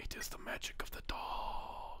 It is the magic of the dog.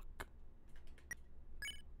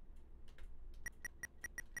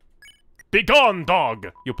 Be gone, dog!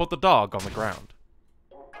 You put the dog on the ground.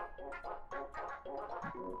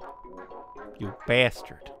 You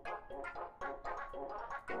bastard.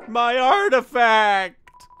 My artifact!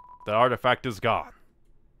 The artifact is gone.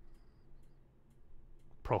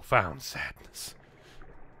 Profound sadness.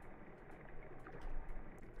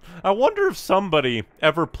 I wonder if somebody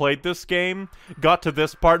ever played this game, got to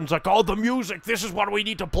this part, and was like, oh, the music, this is what we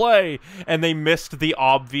need to play! And they missed the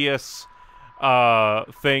obvious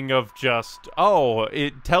thing of just, oh,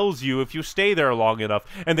 it tells you if you stay there long enough.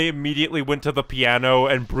 And they immediately went to the piano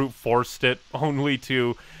and brute forced it, only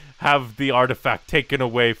to have the artifact taken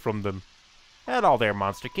away from them. Hello there,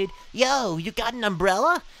 Monster Kid. Yo, you got an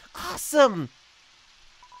umbrella? Awesome!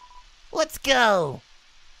 Let's go!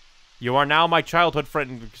 You are now my childhood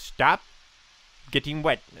friend. Stop getting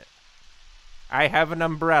wet. I have an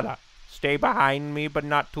umbrella. Stay behind me, but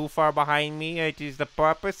not too far behind me. It is the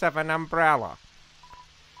purpose of an umbrella.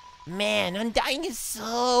 Man, Undyne is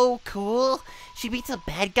so cool. She beats up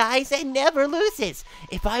bad guys and never loses.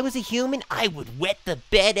 If I was a human, I would wet the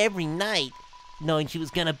bed every night, knowing she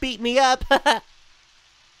was gonna beat me up.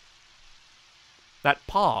 That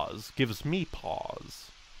pause gives me pause.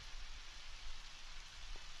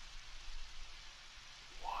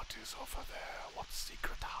 What is over there? What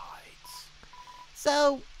secret hides?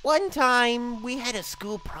 So, one time, we had a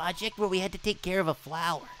school project where we had to take care of a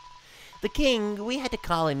flower. The king, we had to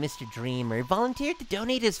call him Mr. Dreamer, volunteered to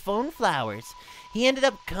donate his phone flowers. He ended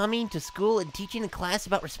up coming to school and teaching a class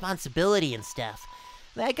about responsibility and stuff.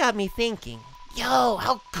 That got me thinking, yo,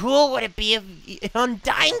 how cool would it be if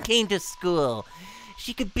Undyne came to school?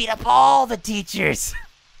 She could beat up all the teachers.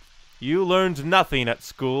 You learned nothing at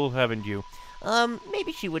school, haven't you?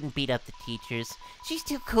 Maybe she wouldn't beat up the teachers. She's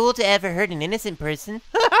too cool to ever hurt an innocent person.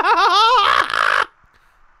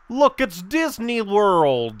 Look, it's Disney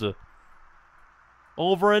World!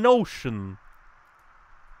 Over an ocean.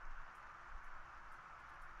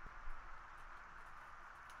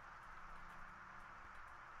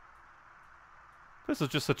 This is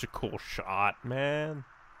just such a cool shot, man.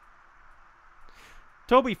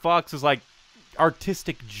 Toby Fox is like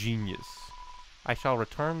artistic genius. I shall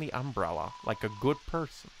return the umbrella like a good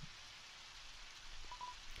person.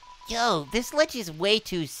 Yo, this ledge is way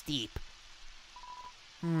too steep.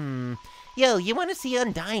 Yo, you want to see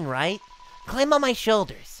Undyne, right? Climb on my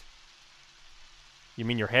shoulders. You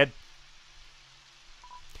mean your head?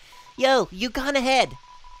 Yo, you gone ahead.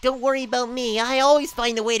 Don't worry about me. I always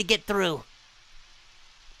find a way to get through.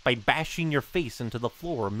 By bashing your face into the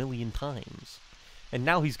floor a million times. And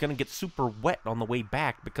now he's gonna get super wet on the way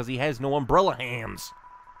back because he has no umbrella hands.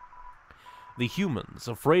 The humans,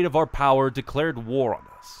 afraid of our power, declared war on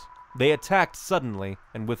us. They attacked suddenly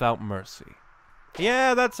and without mercy.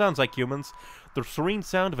 Yeah, that sounds like humans. The serene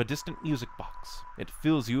sound of a distant music box. It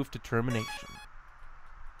fills you with determination.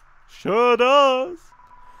 Sure does.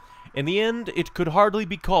 In the end, it could hardly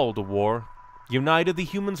be called a war. United, the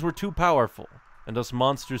humans were too powerful, and us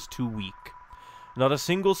monsters too weak. Not a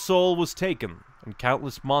single soul was taken, and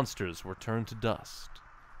countless monsters were turned to dust.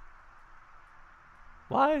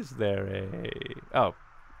 Why is there a...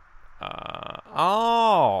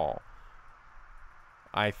 Oh!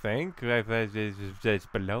 I think it's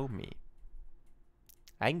below me.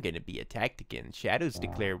 I'm gonna be attacked again. Shadows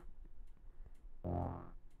declare...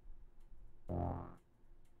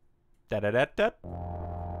 Da-da-da-da.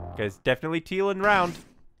 Guys, definitely tealing round.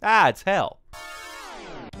 Ah, it's hell.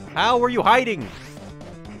 How were you hiding?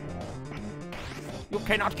 You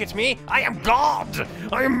cannot get me. I am God.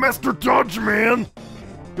 I am Master Dodge, man.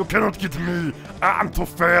 You cannot get me. I'm too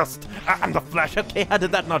fast. I'm the Flash. Okay, how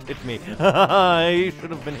did that not hit me? I should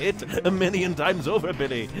have been hit a million times over,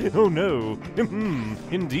 Billy. Oh no.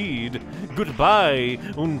 Indeed. Goodbye,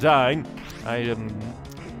 Undyne.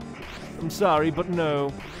 I'm sorry, but no.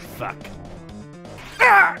 Fuck.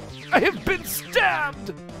 Ah! I have been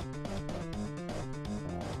stabbed.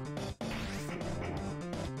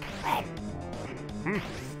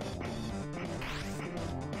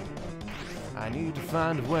 I need to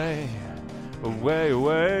find a way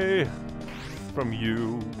away from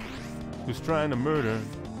you, who's trying to murder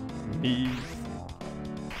me.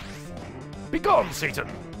 Begone, Satan!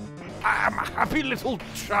 I am a happy little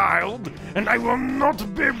child, and I will not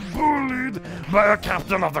be bullied by a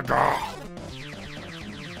captain of the guard.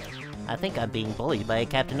 I think I'm being bullied by a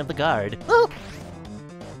captain of the guard. Oh!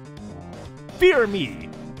 fear me!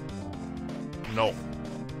 No.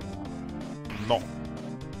 No.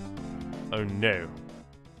 Oh no.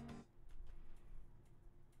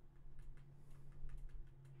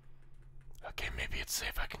 Okay, maybe it's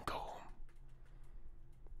safe. I can go home.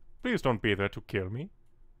 Please don't be there to kill me.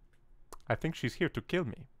 I think she's here to kill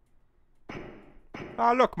me.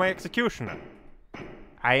 Ah, look, my executioner.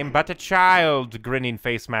 I am but a child, grinning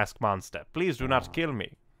face mask monster. Please do not kill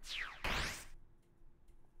me.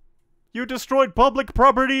 You destroyed public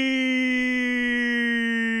property!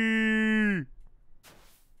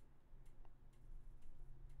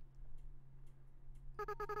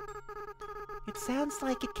 It sounds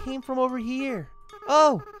like it came from over here.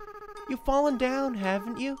 Oh, you've fallen down,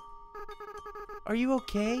 haven't you? Are you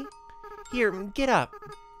okay? Here, get up.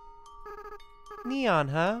 Neon,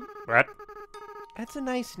 huh? What? That's a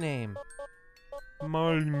nice name.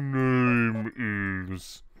 My name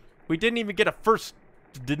is... We didn't even get a first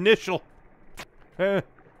initial.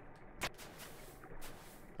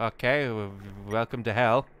 Okay, welcome to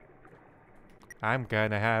hell. I'm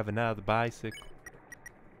gonna have another bicycle.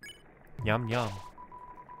 Yum yum.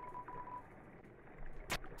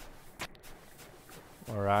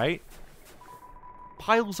 Alright.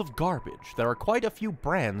 Piles of garbage. There are quite a few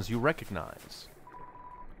brands you recognize.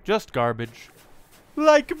 Just garbage.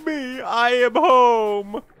 Like me, I am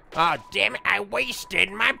home! Ah, damn it, I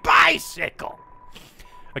wasted my bicycle!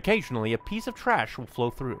 Occasionally, a piece of trash will flow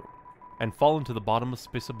through and fall into the bottomless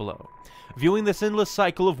abyss below. Viewing this endless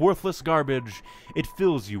cycle of worthless garbage, it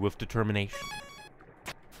fills you with determination.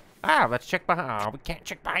 Ah, let's check behind. We can't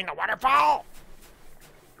check behind the waterfall!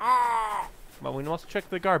 Ah! Well, we must check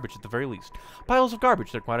the garbage at the very least. Piles of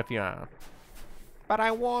garbage, there are quite a few. But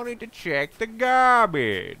I wanted to check the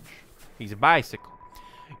garbage. He's a bicycle.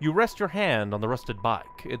 You rest your hand on the rusted bike.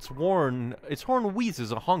 Its horn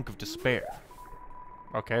wheezes a honk of despair.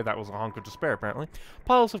 Okay, that was a honk of despair, apparently.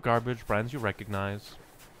 Piles of garbage, brands you recognize.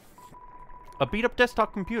 A beat-up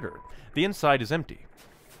desktop computer. The inside is empty.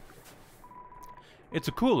 It's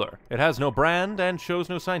a cooler. It has no brand and shows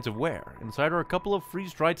no signs of wear. Inside are a couple of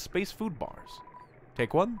freeze-dried space food bars.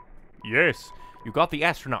 Take one? Yes. You got the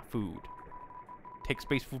astronaut food. Take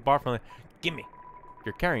space food bar from the... Gimme.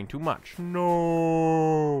 You're carrying too much.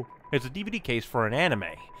 No. It's a DVD case for an anime.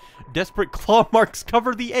 Desperate claw marks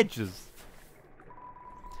cover the edges.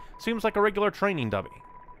 Seems like a regular training dummy.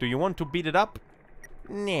 Do you want to beat it up?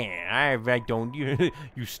 Nah, I don't.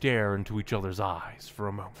 You stare into each other's eyes for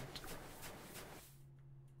a moment.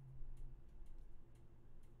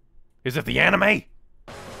 Is it the anime?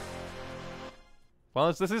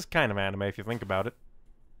 Well, this is kind of anime if you think about it.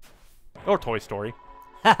 Or Toy Story.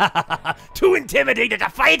 Too intimidated to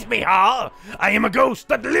fight me, huh? I am a ghost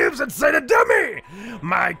that lives inside a dummy!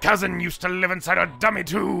 My cousin used to live inside a dummy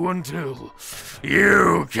too until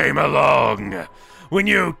you came along. When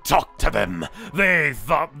you talked to them, they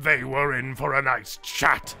thought they were in for a nice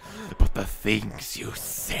chat. But the things you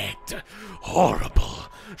said, horrible,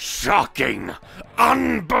 shocking,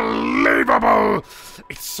 unbelievable,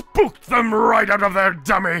 it spooked them right out of their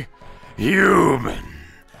dummy. Human.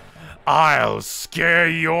 I'll scare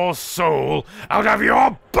your soul out of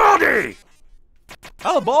your body!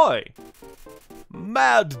 Oh boy!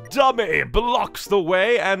 Mad Dummy blocks the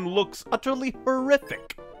way and looks utterly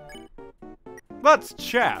horrific. Let's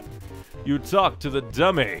chat. You talk to the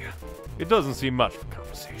dummy. It doesn't seem much for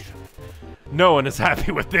conversation. No one is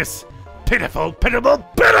happy with this. Pitiful, pitiful,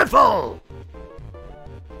 pitiful!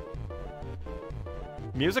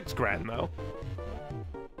 Music's grand, though.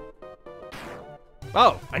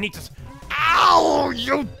 Oh, I need to... Ow,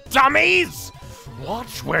 you dummies!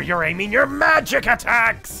 Watch where you're aiming your magic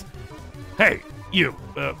attacks! Hey, you,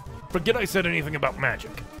 forget I said anything about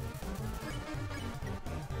magic.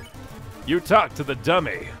 You talk to the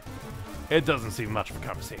dummy. It doesn't seem much for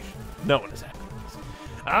conversation. No one is happy with this.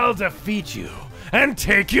 I'll defeat you and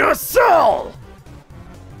take your soul!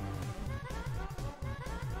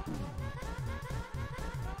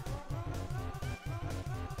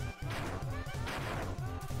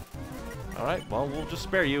 Alright, well, we'll just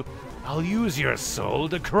spare you. I'll use your soul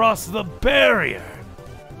to cross the barrier.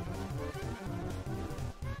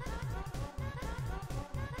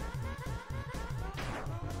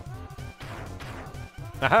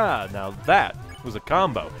 Aha, now that was a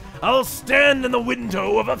combo. I'll stand in the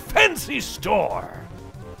window of a fancy store.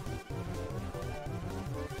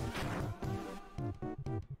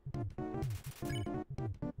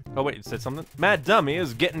 Oh wait, it said something? Mad Dummy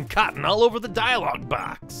is getting cotton all over the dialogue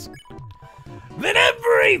box. Then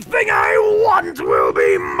everything I want will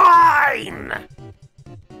be mine!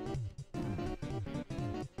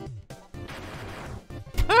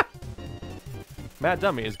 Mad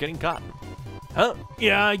Dummy is getting cotton. Huh?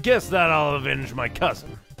 Yeah, I guess that I'll avenge my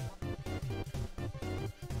cousin.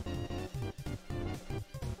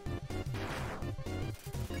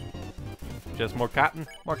 Just more cotton?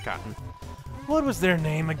 More cotton. What was their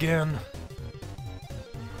name again?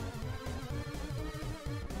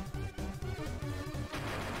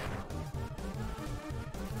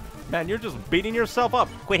 Man, you're just beating yourself up.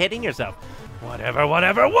 Quit hitting yourself. Whatever,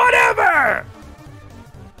 whatever, whatever!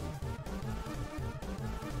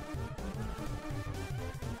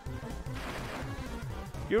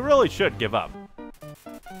 You really should give up.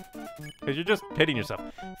 Because you're just hitting yourself.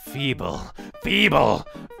 Feeble, feeble,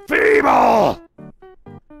 feeble!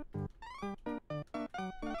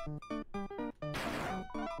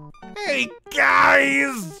 Hey,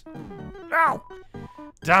 guys! Ow!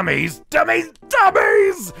 Dummies, dummies,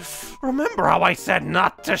 dummies! Remember how I said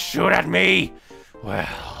not to shoot at me?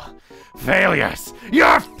 Well, failures!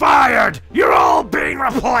 You're fired! You're all being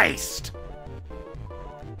replaced!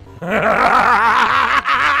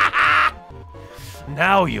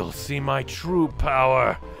 Now you'll see my true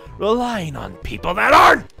power, relying on people that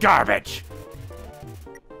aren't garbage!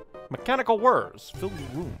 Mechanical whirs. Fill the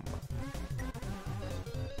room.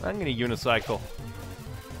 I'm gonna unicycle.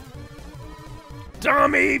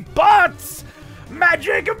 Dummy bots!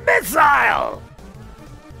 Magic missile!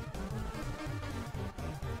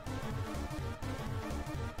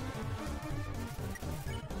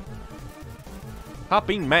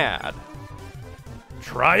 Hopping mad.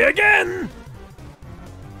 Try again!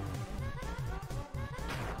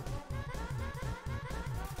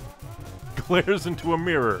 Glares into a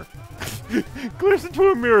mirror. Glares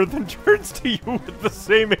into a mirror, then turns to you with the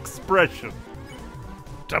same expression.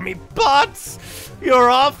 Dummy bots! You're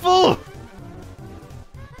awful!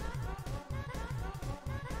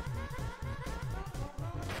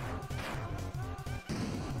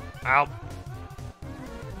 Ow.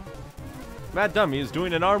 Mad Dummy is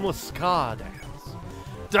doing an armless ska dance.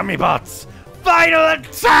 Dummy bots! Final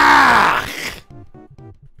attack!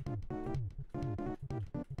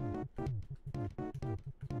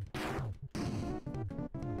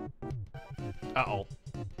 Uh-oh.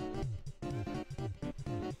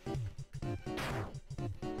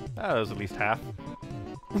 That was at least half.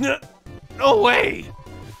 No way!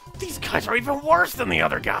 These guys are even worse than the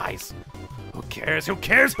other guys! Who cares? Who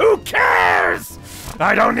cares? Who cares?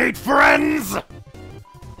 I don't need friends!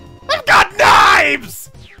 I've got knives!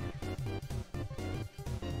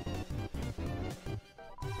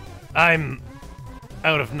 I'm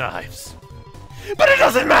out of knives. But it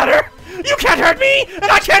doesn't matter! You can't hurt me, and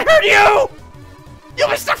I can't hurt you! You'll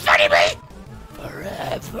be stuck fighting me!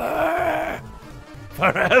 Forever!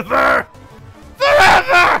 Forever!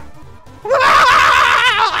 Forever!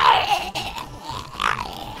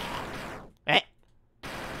 Eh?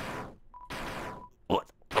 What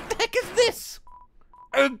the heck is this?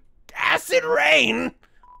 Acid rain?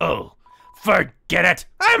 Oh, forget it!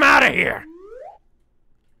 I'm out of here!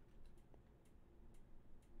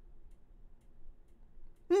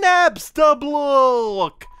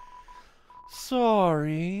 Nabstablook!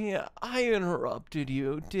 Sorry, I interrupted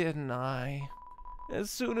you, didn't I? As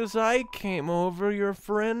soon as I came over, your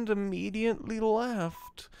friend immediately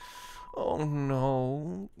left. Oh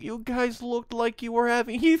no, you guys looked like you were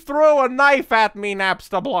having— He threw a knife at me,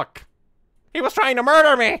 Nabstablook! He was trying to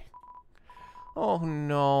murder me! Oh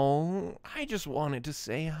no, I just wanted to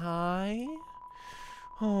say hi.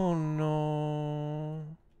 Oh no.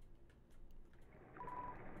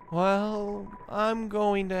 Well, I'm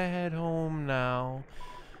going to head home now.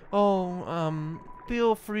 Oh,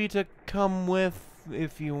 feel free to come with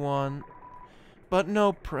if you want. But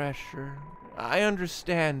no pressure. I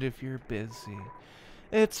understand if you're busy.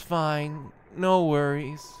 It's fine. No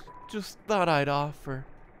worries. Just thought I'd offer.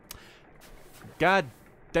 God,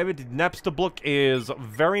 David Napstablook is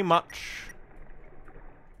very much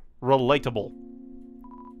relatable.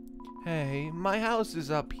 Hey, my house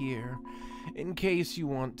is up here. In case you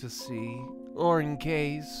want to see, or in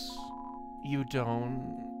case you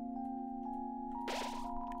don't.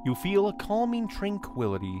 You feel a calming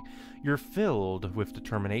tranquility. You're filled with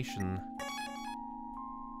determination.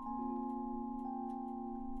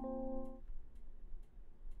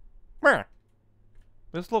 Meh.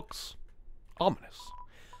 This looks ominous.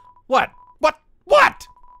 What? What?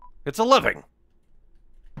 It's a living.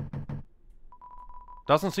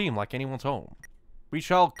 Doesn't seem like anyone's home. We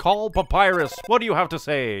shall call Papyrus. What do you have to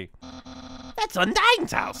say? That's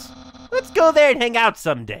Undyne's house. Let's go there and hang out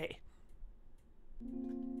someday.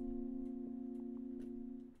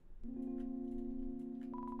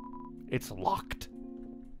 It's locked.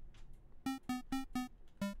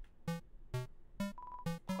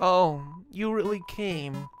 Oh, you really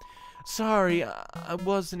came. Sorry, I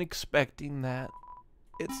wasn't expecting that.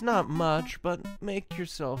 It's not much, but make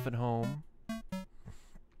yourself at home.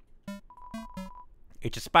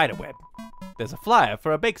 It's a spider web. There's a flyer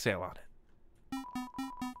for a bake sale on it.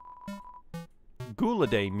 Gula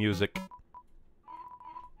Day music.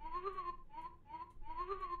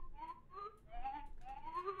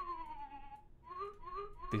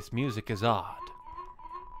 This music is odd.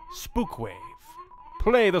 Spookwave.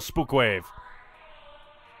 Play the Spookwave.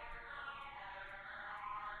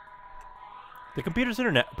 The computer's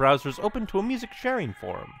internet browser is open to a music sharing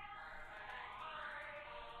forum.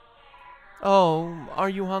 Oh, are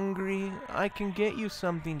you hungry? I can get you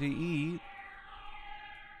something to eat.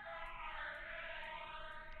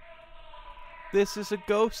 This is a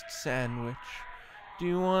ghost sandwich. Do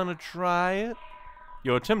you want to try it?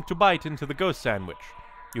 You attempt to bite into the ghost sandwich.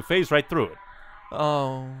 You phase right through it.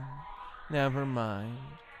 Oh, never mind.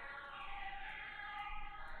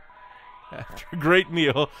 After a great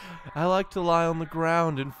meal, I like to lie on the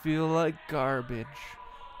ground and feel like garbage.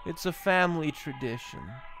 It's a family tradition.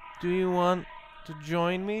 Do you want to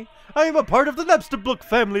join me? I am a part of the Napstablook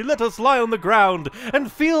family. Let us lie on the ground and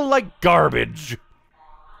feel like garbage.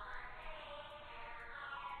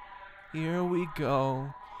 Here we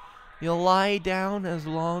go. You'll lie down as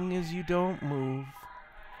long as you don't move.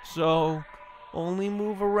 So, only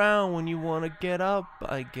move around when you want to get up,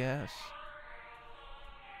 I guess.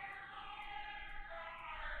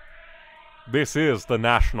 This is the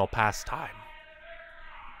national pastime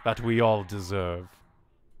that we all deserve.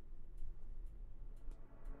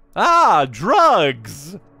 Ah,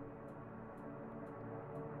 drugs!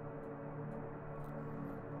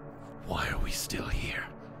 Why are we still here?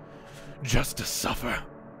 Just to suffer?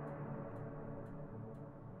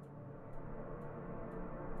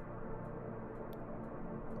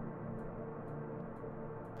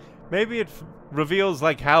 Maybe it reveals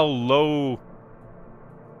like how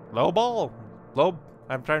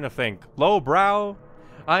I'm trying to think. Lowbrow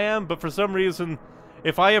I am, but for some reason,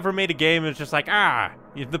 if I ever made a game, it's just like,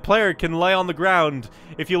 the player can lay on the ground.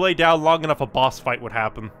 If you lay down long enough, a boss fight would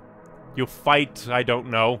happen. You fight, I don't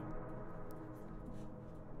know,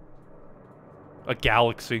 a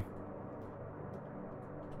galaxy.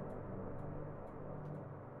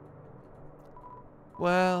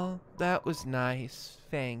 Well, that was nice.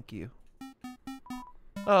 Thank you.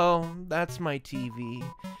 Oh, that's my TV.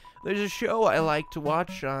 There's a show I like to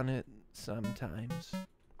watch on it sometimes.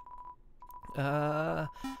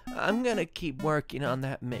 I'm gonna keep working on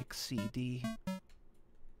that mix CD.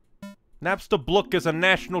 Napstablook is a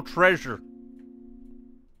national treasure.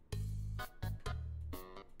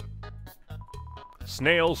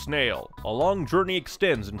 Snail, snail, a long journey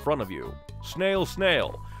extends in front of you. Snail,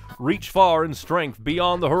 snail, reach far in strength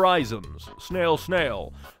beyond the horizons. Snail,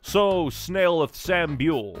 snail, so snaileth Sam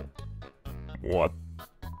Buell. What?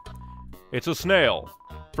 It's a snail.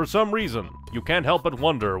 For some reason, you can't help but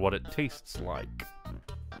wonder what it tastes like.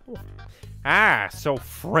 Ah, so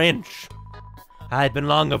French. I've been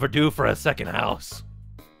long overdue for a second house.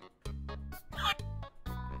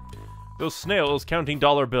 Those snails counting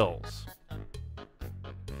dollar bills.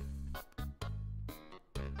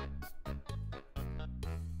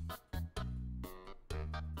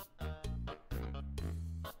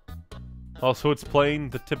 Also, it's playing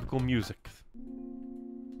the typical music.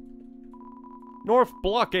 North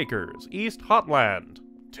Blockacres, East Hotland.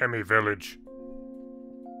 Temmy Village.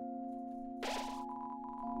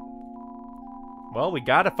 Well, we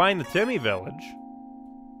gotta find the Temmy Village.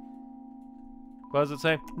 What does it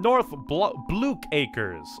say? North Blook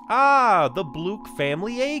Acres. Ah, the Blook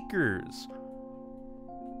family acres.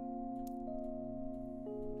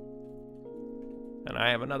 And I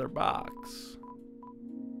have another box.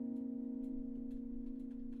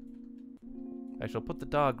 I shall put the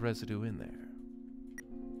dog residue in there.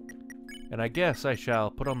 And I guess I shall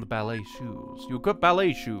put on the ballet shoes. You equip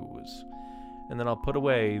ballet shoes. And then I'll put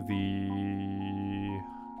away the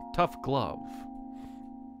tough glove.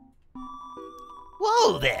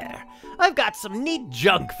 Whoa there! I've got some neat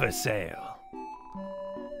junk for sale.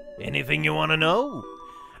 Anything you want to know?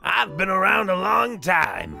 I've been around a long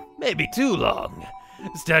time. Maybe too long.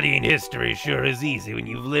 Studying history sure is easy when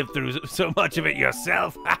you've lived through so much of it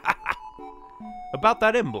yourself. About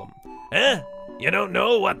that emblem. Huh? You don't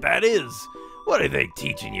know what that is? What are they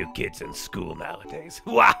teaching you kids in school nowadays?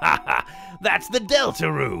 Wahaha! That's the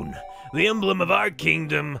Deltarune, the emblem of our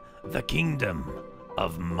kingdom, the kingdom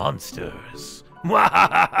of monsters.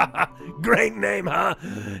 Wahaha! Great name, huh?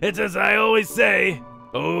 It's as I always say,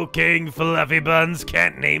 oh, King Fluffy Buns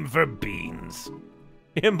can't name for beans.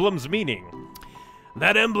 Emblem's meaning.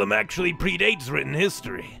 That emblem actually predates written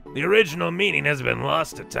history. The original meaning has been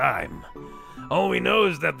lost to time. All we know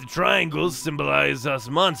is that the triangles symbolize us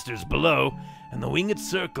monsters below, and the winged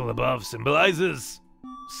circle above symbolizes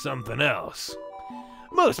something else.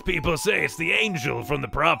 Most people say it's the angel from the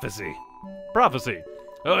prophecy. Prophecy.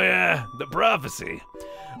 Oh yeah, the prophecy.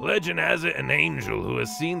 Legend has it an angel who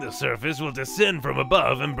has seen the surface will descend from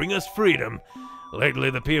above and bring us freedom. Lately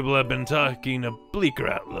the people have been talking a bleaker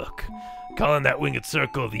outlook, calling that winged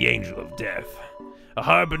circle the angel of death. A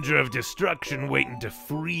harbinger of destruction waiting to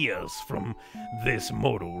free us from this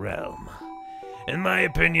mortal realm. In my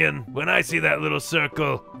opinion, when I see that little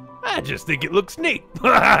circle, I just think it looks neat.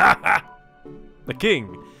 The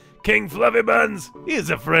king. King Fluffy Buns, he's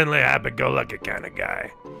a friendly, happy-go-lucky kind of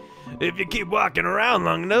guy. If you keep walking around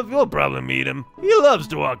long enough, you'll probably meet him. He loves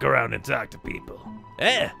to walk around and talk to people.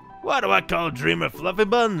 Why do I call Dreamer Fluffy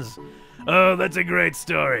Buns? Oh, that's a great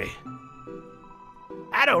story.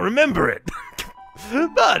 I don't remember it.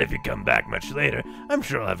 But if you come back much later, I'm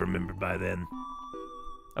sure I'll have remembered by then.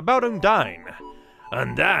 About Undyne.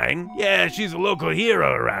 Undyne? Yeah, she's a local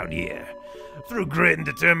hero around here. Through grit and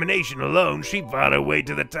determination alone, she fought her way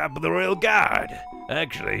to the top of the Royal Guard.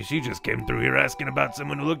 Actually, she just came through here asking about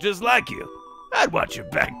someone who looked just like you. I'd watch your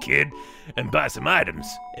back, kid, and buy some items.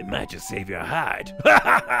 It might just save your hide.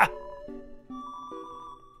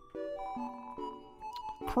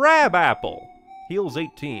 Crab Apple. Heals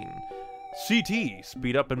 18. CT.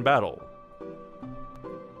 Speed up in battle.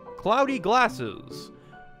 Cloudy Glasses.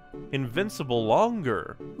 Invincible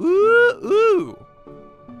longer. Ooh.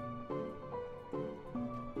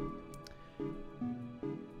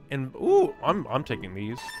 And ooh, I'm taking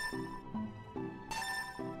these.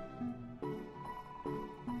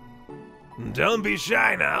 Don't be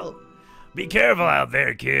shy now. Be careful out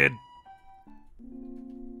there, kid.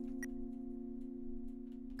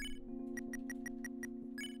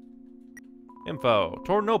 Info.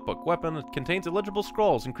 Tor Notebook. Weapon contains illegible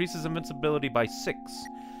scrolls. Increases invincibility by 6.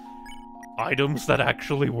 Items that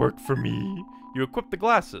actually work for me. You equip the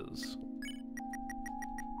glasses.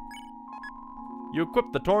 You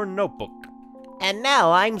equip the Torn Notebook. And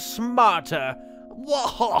now I'm smarter.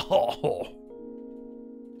 Whoa!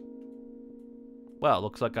 Well,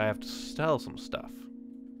 looks like I have to sell some stuff.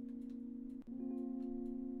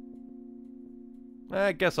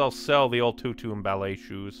 I guess I'll sell the old tutu and ballet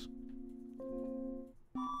shoes.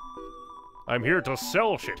 I'm here to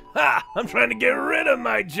sell shit. Ha! I'm trying to get rid of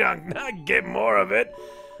my junk, not get more of it.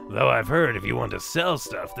 Though I've heard if you want to sell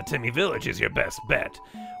stuff, the Timmy Village is your best bet.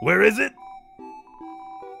 Where is it?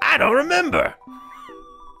 I don't remember.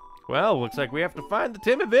 Well, looks like we have to find the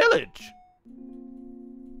Timmy Village.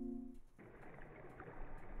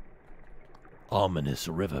 Ominous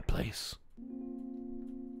river place.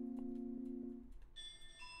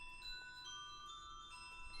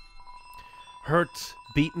 Hurt,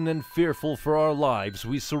 beaten, and fearful for our lives,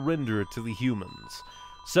 we surrender to the humans.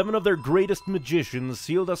 7 of their greatest magicians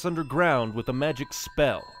sealed us underground with a magic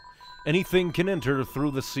spell. Anything can enter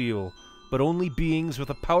through the seal, but only beings with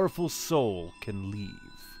a powerful soul can leave.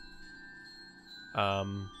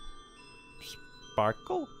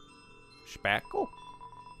 Sparkle? Spackle?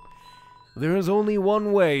 There is only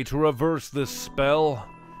one way to reverse this spell.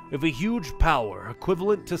 If a huge power,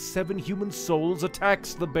 equivalent to 7 human souls,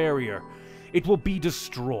 attacks the barrier, it will be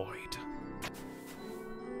destroyed.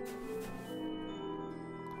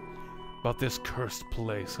 But this cursed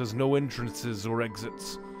place has no entrances or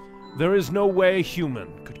exits. There is no way a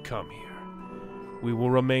human could come here. We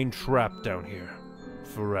will remain trapped down here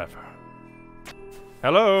forever.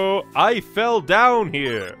 Hello, I fell down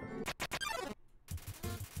here.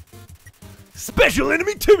 Special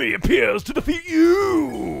enemy Timmy appears to defeat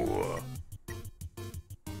you.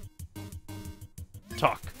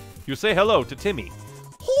 Talk. You say hello to Timmy.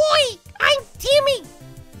 Hoi! I'm Timmy!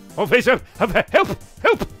 Oh, face up! Help! Help!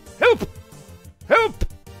 Help! Help!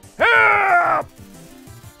 Help!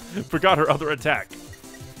 Forgot her other attack.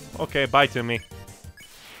 Okay, bye, Timmy.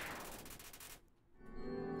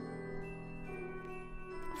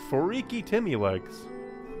 Freaky Timmy legs.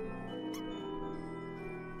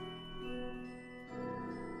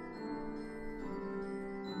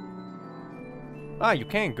 Ah, you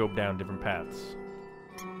can go down different paths.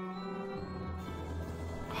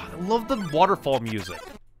 God, I love the waterfall music.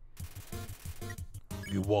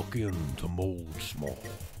 You walk into Mold Small.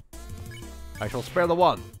 I shall spare the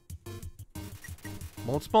one.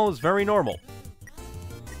 Mold Small is very normal.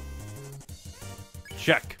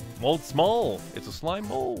 Check. Mold Small. It's a slime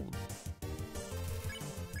mold.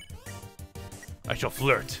 I shall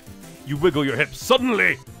flirt. You wiggle your hips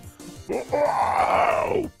suddenly.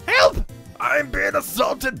 Oh! Help! I'm being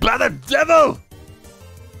assaulted by the devil!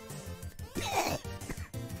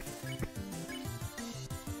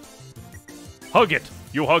 Hug it!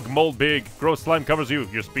 You hug mold big. Gross slime covers you.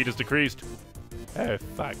 Your speed is decreased. Oh,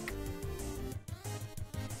 fuck.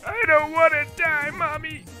 I don't want to die,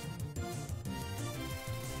 Mommy!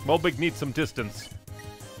 Moldbig needs some distance.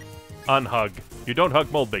 Unhug. You don't hug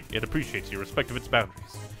Moldbig. It appreciates you, respect of its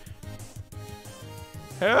boundaries.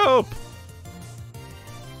 Help!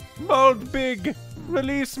 Moldbig!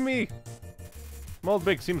 Release me!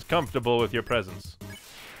 Moldbig seems comfortable with your presence.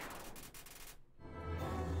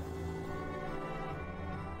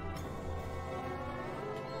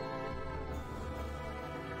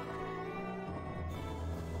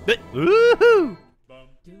 Woohoo!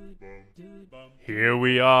 Here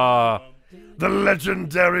we are, the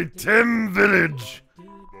legendary Tim Village.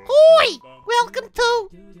 Hoi! Welcome to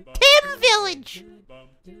Tim Village.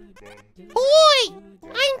 Hoi!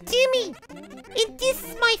 I'm Timmy, and this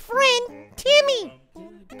is my friend Timmy.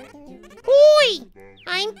 Hoi!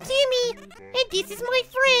 I'm Timmy, and this is my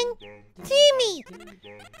friend Timmy.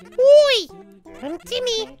 Hoi! I'm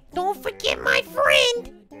Timmy. Don't forget my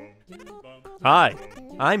friend. Hi,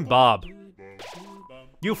 I'm Bob.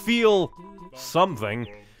 You feel something.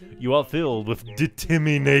 You are filled with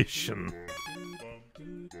determination.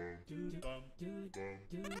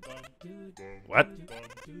 What?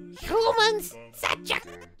 Humans, such a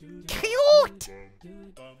cute.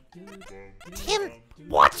 Tim,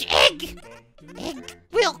 watch egg. Egg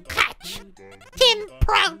will catch. Tim,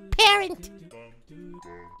 proud parent.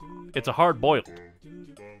 It's a hard-boiled.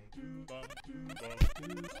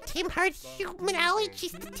 Tim heard human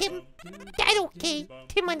allergies to Tim. That okay.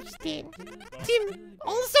 Tim understand. Tim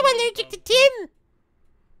also allergic to Tim.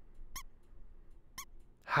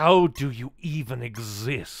 How do you even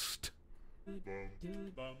exist?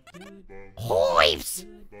 Hives.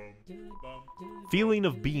 Feeling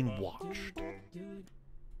of being watched.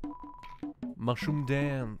 Mushroom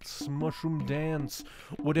dance,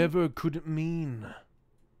 whatever could it mean?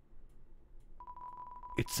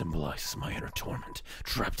 It symbolizes my inner torment,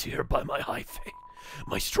 trapped here by my hyphae.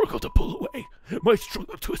 My struggle to pull away, my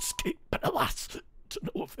struggle to escape, but alas, to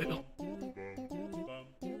no avail.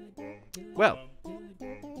 Well,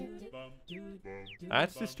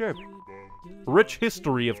 that's disturbing. Rich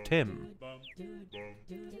history of Tim.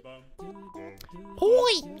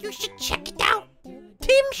 Hoi, you should check it out.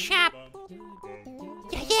 Tim Shop.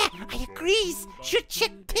 Yeah, I agrees. Should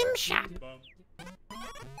check Tim Shop.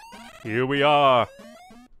 Here we are.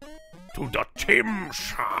 To the Tim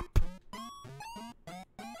Shop.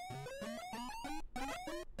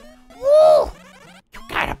 Woo! You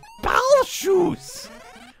got a ball shoes.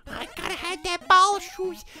 I gotta have that ball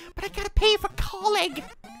shoes, but I gotta pay for colleague.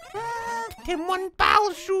 Tim want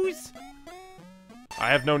ball shoes. I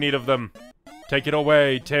have no need of them. Take it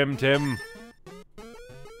away, Tim.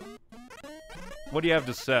 What do you have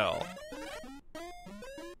to sell?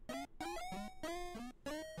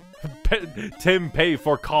 Tim, pay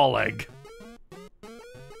for colleague.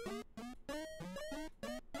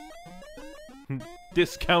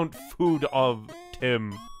 Discount food of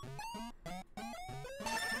Tim.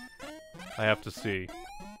 I have to see.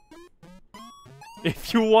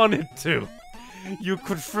 If you wanted to, you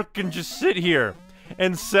could frickin' just sit here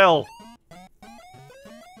and sell.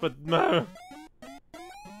 But Woo!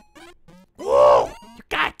 You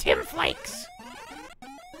got Tim Flakes.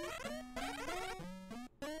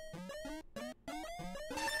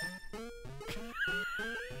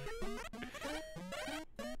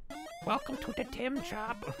 Welcome to the Tim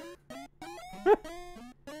Shop.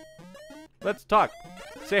 let's talk.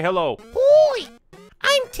 Say hello. Hoi!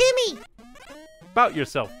 I'm Timmy. About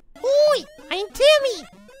yourself. Hoi! I'm Timmy.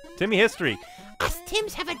 Timmy history. Us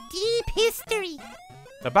Tims have a deep history.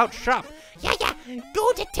 About shop. Yeah.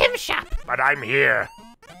 Go to Tim Shop. But I'm here.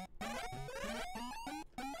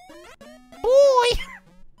 Boy!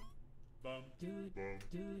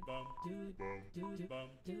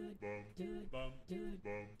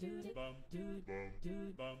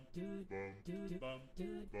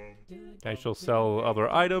 I shall sell other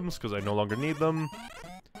items because I no longer need them.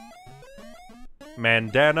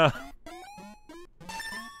 Bandana.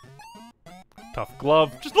 Tough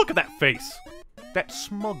glove. Just look at that face. That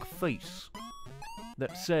smug face.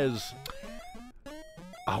 That says,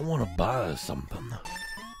 I want to buy something.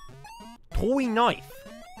 Toy knife.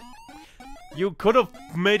 You could have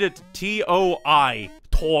made it T-O-I.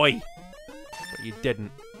 Toy. But you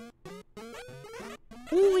didn't.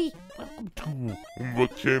 Hoi! Welcome to the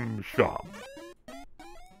Tim Shop.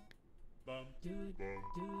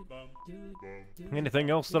 Anything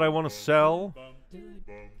else that I want to sell?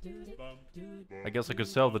 I guess I could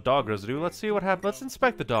sell the dog residue. Let's see what happens. Let's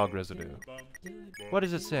inspect the dog residue. What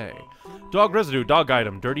does it say? Dog residue, dog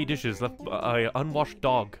item, dirty dishes left by unwashed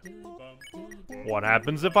dog. What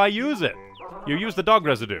happens if I use it? You use the dog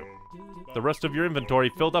residue. The rest of your inventory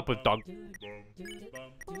filled up with dog...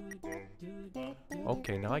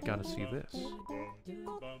 Okay, now I gotta see this.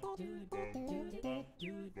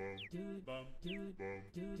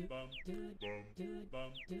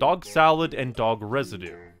 Dog salad and dog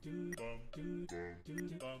residue.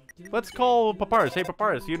 Let's call Papyrus. Hey,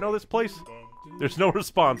 Papyrus, you know this place? There's no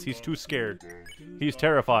response. He's too scared. He's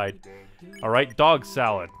terrified. Alright, dog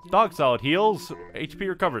salad. Dog salad heals, HP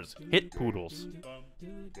recovers. Hit poodles.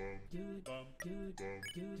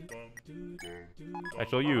 I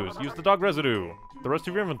shall use the dog residue. The rest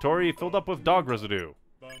of your inventory filled up with dog residue.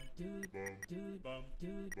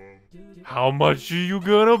 How much are you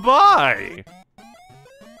gonna buy?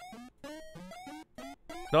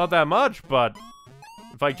 Not that much, but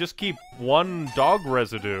if I just keep one dog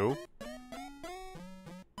residue,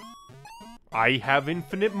 I have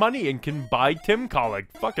infinite money and can buy Tim Colleague.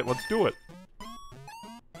 Fuck it, let's do it.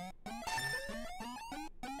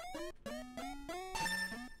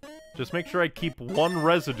 Just make sure I keep one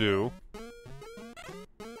residue.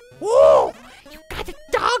 Whoa! You got the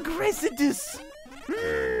dog residues!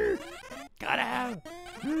 Gotta have.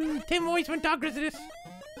 Tim always went dog residues.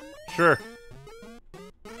 Sure.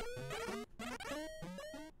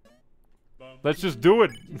 Let's just do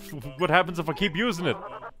it. What happens if I keep using it?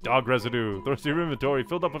 Dog residue. The rest of your inventory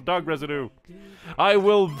filled up with dog residue. I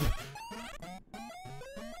will...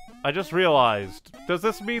 I just realized. Does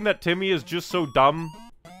this mean that Timmy is just so dumb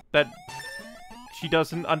that she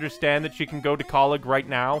doesn't understand that she can go to college right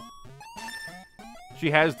now?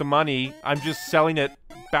 She has the money. I'm just selling it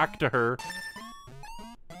back to her.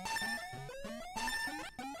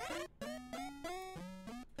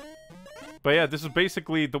 But yeah, this is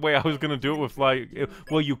basically the way I was gonna do it with, like...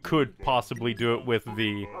 Well, you could possibly do it with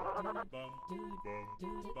the...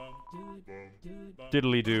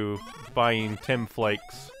 Diddly-doo, buying Tim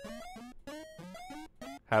Flakes.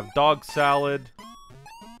 Have dog salad.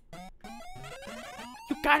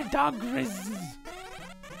 You got a dog residues.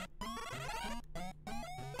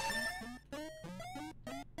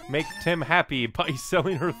 Make Tim happy by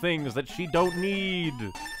selling her things that she don't need.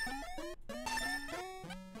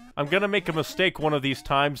 I'm gonna make a mistake one of these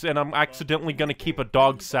times, and I'm accidentally gonna keep a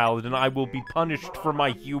dog salad, and I will be punished for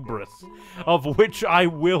my hubris, of which I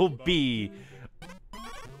will be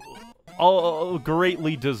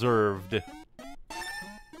greatly deserved.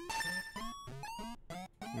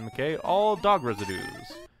 Okay, all dog residues.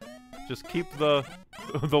 Just keep the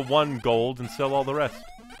one gold and sell all the rest.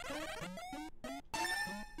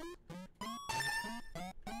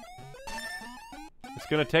 It's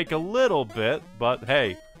gonna take a little bit, but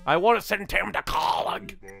hey, I want to send Tim to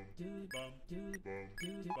college.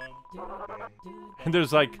 And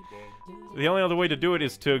there's like, the only other way to do it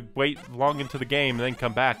is to wait long into the game and then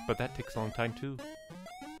come back, but that takes a long time too.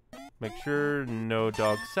 Make sure no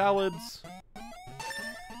dog salads.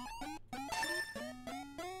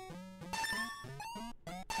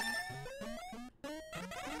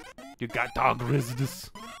 You got dog residues.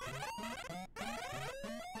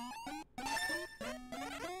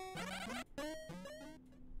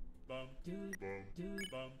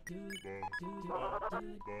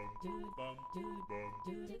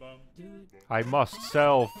 I must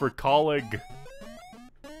sell for colleague.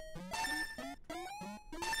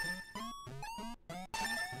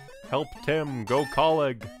 Help Tim go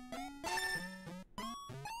colleague.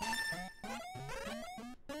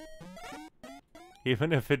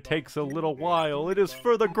 Even if it takes a little while, it is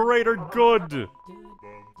for the greater good.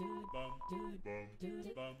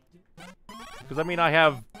 Because, I mean, I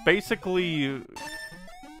have basically...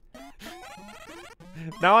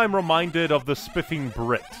 Now I'm reminded of the spiffing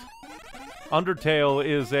Brit. Undertale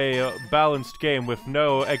is a balanced game with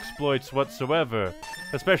no exploits whatsoever.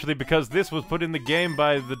 Especially because this was put in the game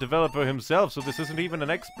by the developer himself, so this isn't even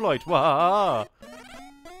an exploit. Wahaha!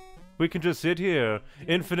 We can just sit here,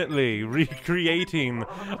 infinitely recreating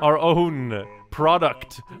our own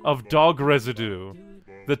product of dog residue.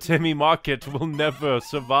 The Timmy market will never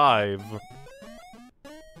survive.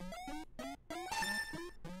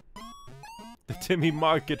 The Timmy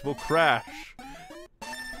market will crash.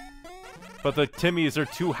 But the Timmies are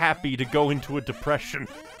too happy to go into a depression.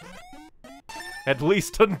 At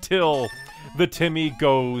least until the Timmy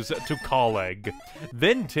goes to college.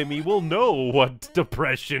 Then Timmy will know what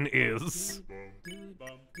depression is.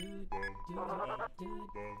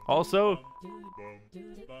 Also,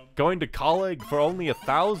 going to college for only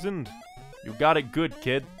 1,000? You got it good,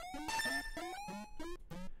 kid.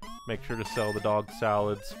 Make sure to sell the dog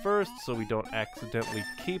salads first so we don't accidentally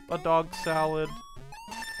keep a dog salad.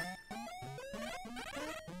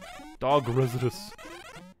 Dog residues.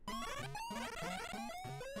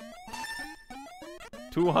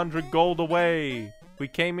 200 gold away. We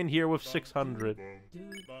came in here with 600.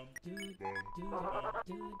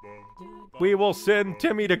 We will send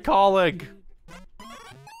Timmy to college.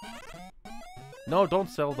 No, don't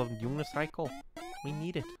sell the unicycle. We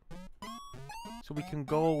need it. So we can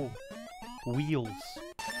go wheels.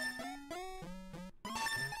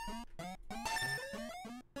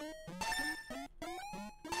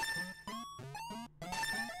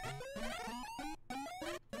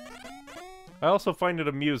 I also find it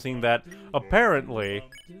amusing that, apparently,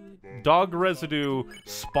 dog residue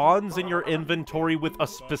spawns in your inventory with a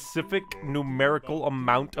specific numerical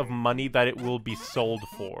amount of money that it will be sold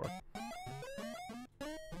for.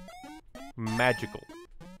 Magical.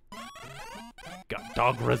 Got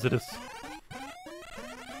dog residue.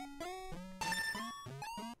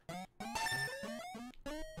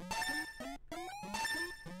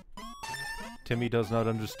 Timmy does not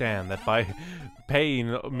understand that by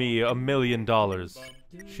paying me $1 million,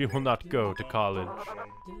 she will not go to college.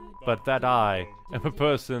 But that I am a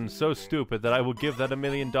person so stupid that I will give that $1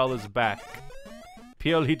 million back,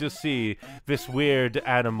 purely to see this weird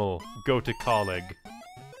animal go to college.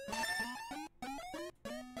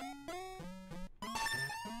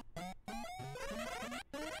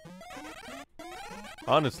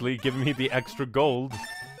 Honestly, giving me the extra gold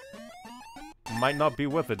might not be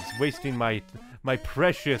worth it. It's wasting my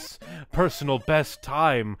precious personal best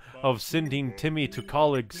time of sending Timmy to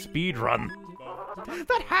college speedrun.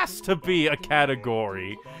 That has to be a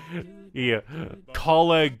category. Yeah,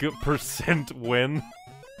 college percent win.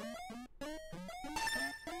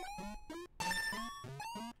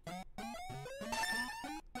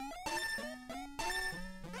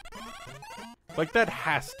 Like, that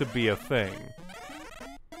has to be a thing.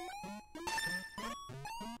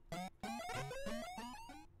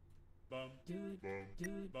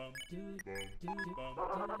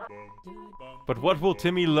 But what will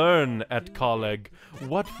Timmy learn at college?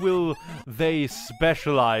 What will they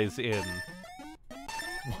specialize in?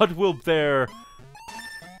 What will their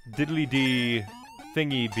diddly-dee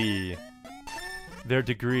thingy be? Their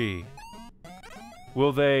degree?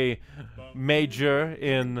 Will they major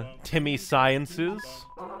in Timmy Sciences?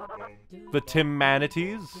 The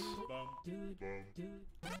Timmanities?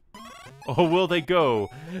 Or will they go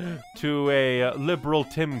to a liberal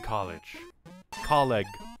Tim college? Colleg.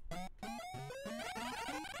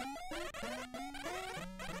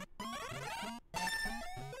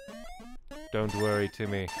 Don't worry,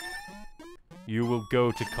 Timmy. You will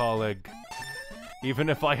go to college. Even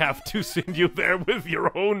if I have to send you there with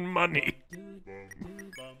your own money.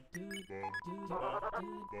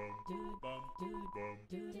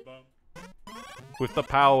 With the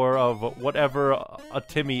power of whatever a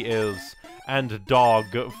Timmy is, and dog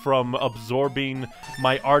from absorbing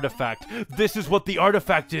my artifact. This is what the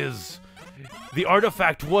artifact is! The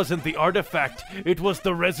artifact wasn't the artifact, it was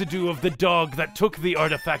the residue of the dog that took the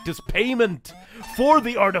artifact as payment for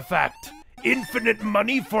the artifact! Infinite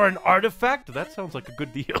money for an artifact? That sounds like a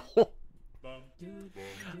good deal.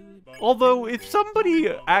 Although, if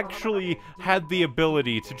somebody actually had the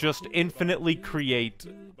ability to just infinitely create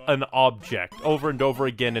an object over and over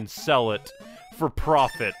again and sell it for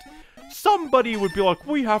profit, somebody would be like,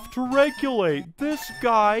 we have to regulate. This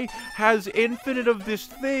guy has infinite of this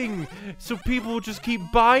thing, so people will just keep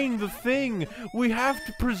buying the thing. We have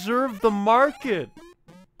to preserve the market.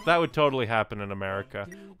 That would totally happen in America.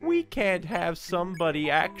 We can't have somebody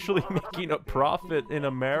actually making a profit in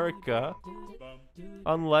America.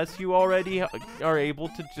 Unless you already are able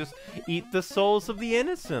to just eat the souls of the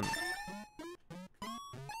innocent.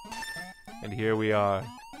 And here we are.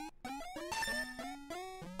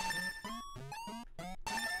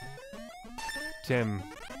 Tim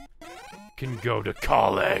can go to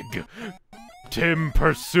college. Tim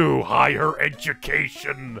pursue higher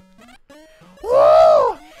education.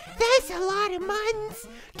 Whoa! That's a lot of months.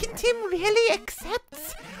 Can Tim really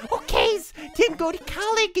accept? Okay, Tim go to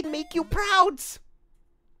college and make you proud.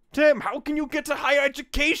 Tim, how can you get to higher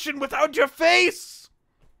education without your face?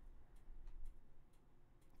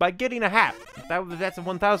 By getting a hat. That's a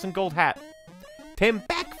 1,000 gold hat. Tim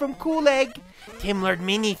back from college. Tim learned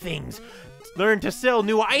many things. Learn to sell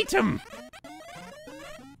new item.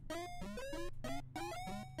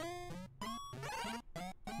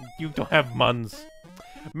 You don't have muns.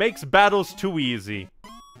 Makes battles too easy.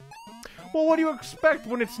 Well, what do you expect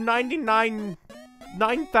when it's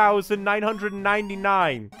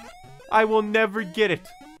 9,999? I will never get it.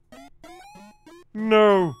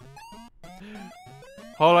 No.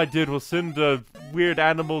 All I did was send a weird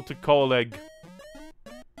animal to college.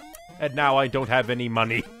 And now I don't have any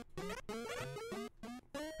money.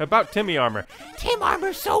 About Timmy armor. Tim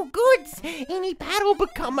armor's so good. Any battle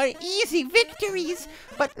become a easy victories.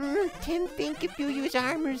 But Tim think if you use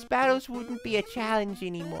armors, battles wouldn't be a challenge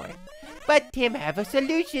anymore. But Tim have a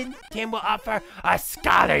solution. Tim will offer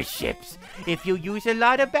scholarships. If you use a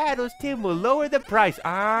lot of battles, Tim will lower the price.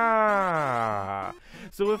 Ah.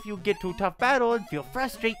 So if you get to a tough battle and feel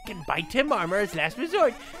frustrated, you can buy Tim armor as last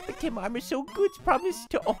resort. But Tim armor's so good, promise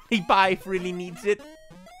to only buy if really needs it.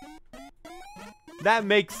 That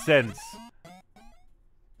makes sense.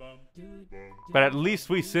 But at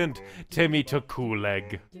least we sent Timmy to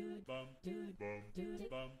Kuleg.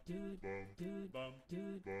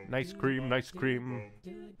 Nice cream, nice cream.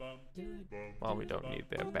 Well, we don't need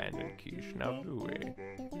the abandoned quiche now, do we?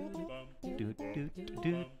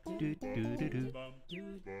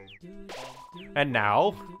 And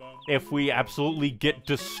now, if we absolutely get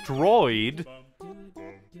destroyed,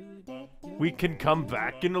 we can come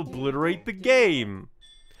back and obliterate the game.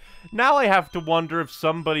 Now I have to wonder if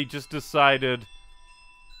somebody just decided...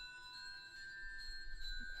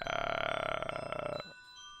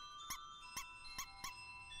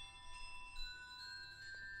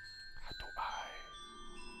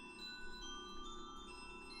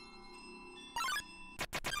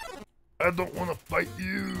 how do I don't want to fight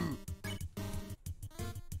you.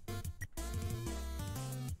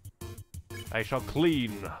 I shall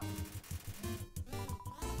clean.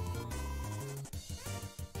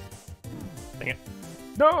 Dang it.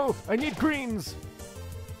 No! I need greens!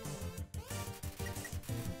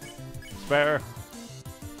 Spare.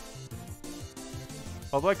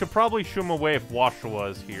 Although I could probably shoo him away if Wash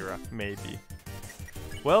was here, maybe.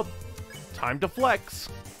 Well, time to flex.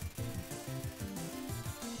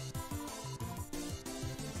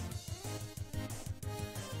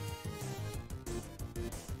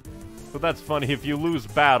 But that's funny, if you lose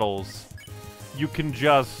battles, you can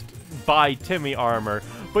just buy Timmy armor,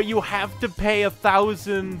 but you have to pay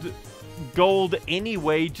 1,000 gold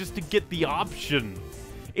anyway just to get the option.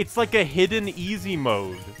 It's like a hidden easy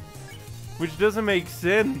mode, which doesn't make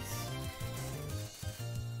sense.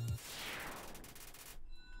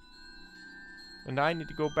 And I need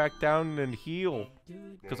to go back down and heal,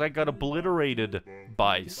 because I got obliterated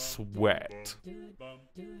by sweat.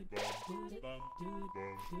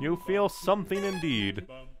 You feel something indeed.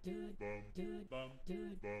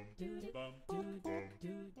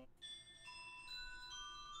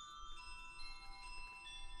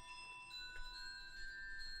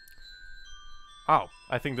 Oh,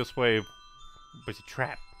 I think this way was a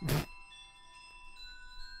trap.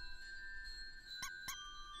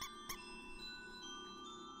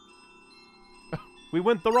 We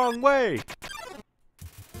went the wrong way!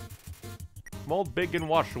 Mold Big and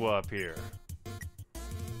Washua up here.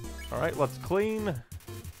 Alright, let's clean.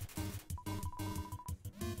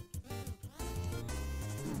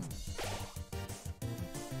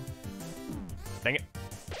 Dang it.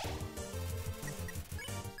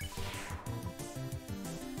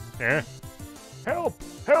 Eh? Help!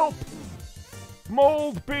 Help!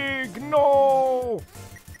 Mold Big, no!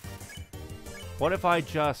 What if I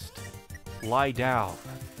just lie down?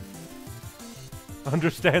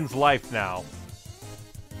 Understands life now.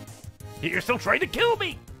 You're still trying to kill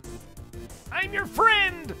me! I'm your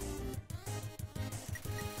friend!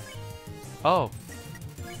 Oh.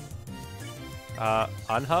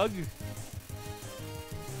 Unhug?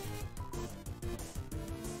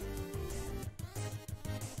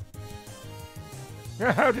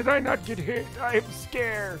 How did I not get hit? I'm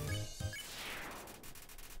scared.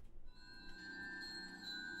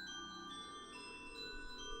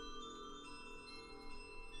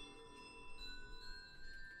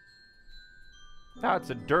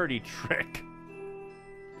 That's a dirty trick.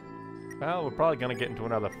 Well, we're probably gonna get into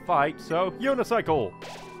another fight, so unicycle!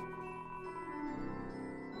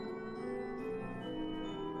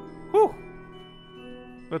 Whew!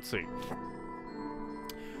 Let's see.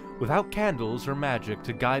 Without candles or magic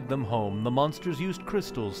to guide them home, the monsters used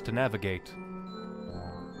crystals to navigate.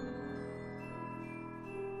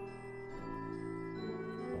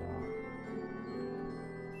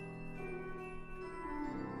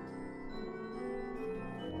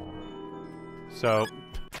 So,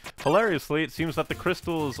 hilariously, it seems that the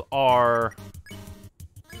crystals are,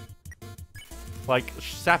 like,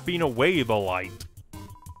 sapping away the light.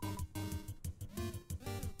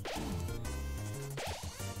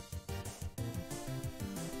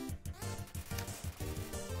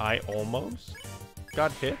 I almost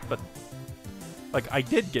got hit, but, like, I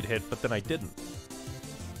did get hit, but then I didn't.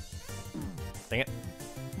 Dang it.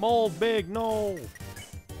 Mold Big, no!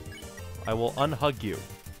 I will unhug you.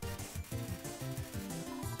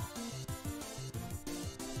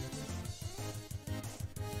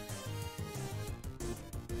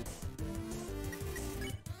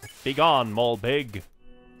 Be gone, mole pig.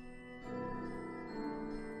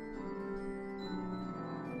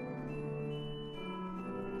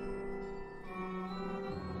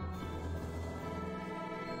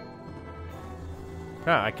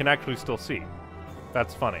 Ah, I can actually still see.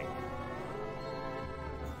 That's funny.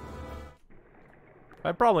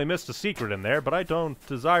 I probably missed a secret in there, but I don't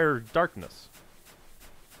desire darkness.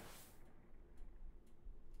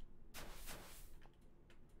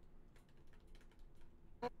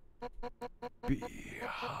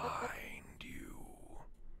 Behind you.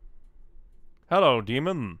 Hello,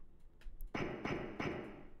 demon.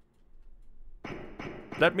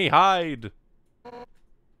 Let me hide.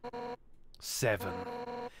 7.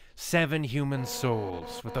 7 human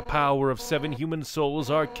souls. With the power of 7 human souls,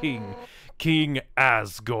 our king, King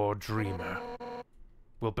Asgore Dreamer,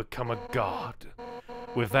 will become a god.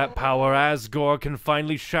 With that power, Asgore can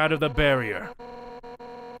finally shatter the barrier.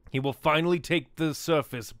 He will finally take the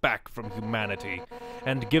surface back from humanity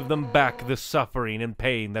and give them back the suffering and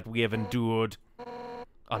pain that we have endured.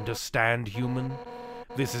 Understand, human?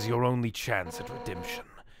 This is your only chance at redemption.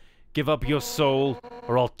 Give up your soul,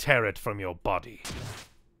 or I'll tear it from your body.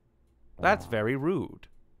 That's very rude.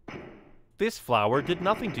 This flower did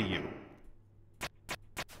nothing to you.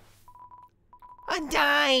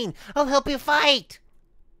 Undyne, I'll help you fight.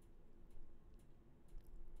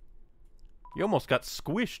 You almost got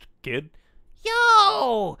squished, kid.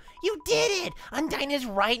 Yo! You did it! Undyne is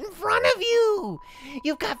right in front of you!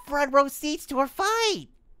 You've got front row seats to her fight!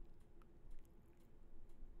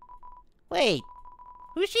 Wait,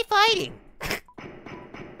 who's she fighting?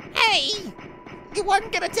 Hey! You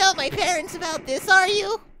weren't gonna tell my parents about this, are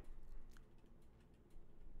you?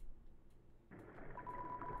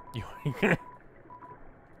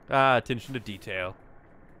 Attention to detail.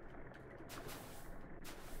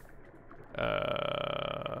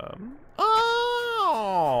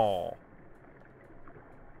 Oh!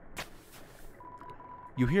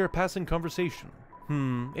 You hear a passing conversation.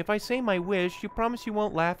 If I say my wish, you promise you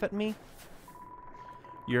won't laugh at me?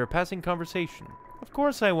 You're a passing conversation. Of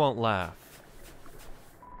course I won't laugh.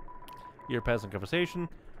 You're a passing conversation.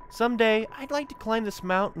 Someday, I'd like to climb this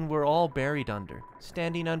mountain we're all buried under.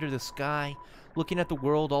 Standing under the sky, looking at the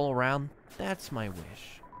world all around. That's my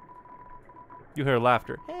wish. You hear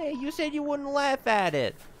laughter. Hey, you said you wouldn't laugh at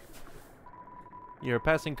it. You're a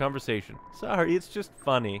passing conversation. Sorry, it's just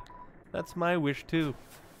funny. That's my wish too.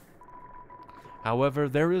 However,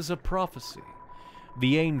 there is a prophecy.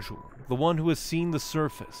 The angel, the one who has seen the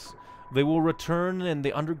surface, they will return and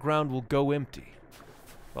the underground will go empty.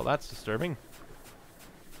 Well, that's disturbing.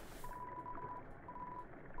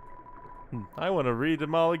 I want to read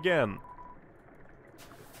them all again.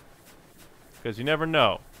 Because you never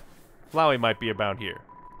know. Flowey might be about here.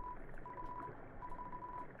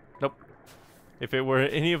 Nope. If it were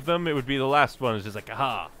any of them, it would be the last one. It's just like,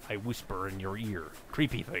 aha, I whisper in your ear.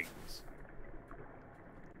 Creepy things.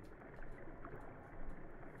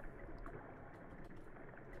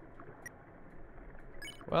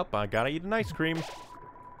 Well, I gotta eat an ice cream.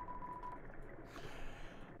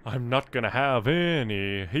 I'm not gonna have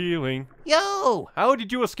any healing. Yo! How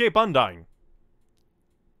did you escape Undyne?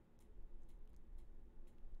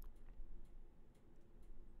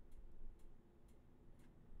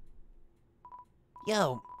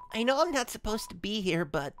 Yo, I know I'm not supposed to be here,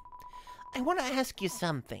 but I want to ask you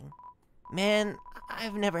something. Man,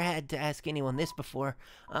 I've never had to ask anyone this before.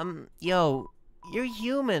 Yo, you're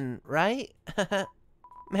human, right?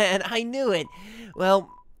 Man, I knew it. Well,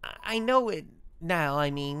 I know it now, I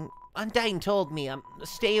mean. Undyne told me,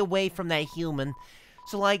 stay away from that human.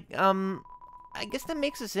 So, like, I guess that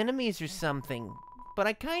makes us enemies or something. But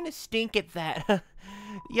I kind of stink at that.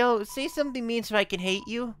 Yo, say something mean so I can hate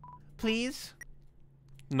you, please?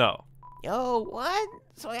 No. Yo, what?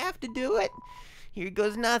 So I have to do it? Here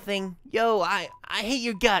goes nothing. Yo, I hate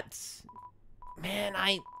your guts. Man,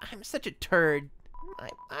 I'm such a turd.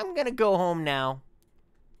 I'm gonna go home now.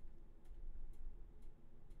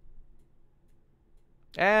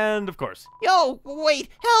 And, of course. Yo, wait,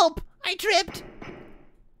 help! I tripped!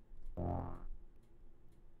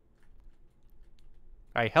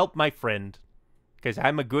 I help my friend. Because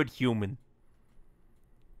I'm a good human.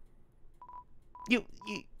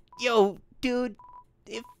 Yo, dude,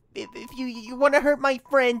 if you want to hurt my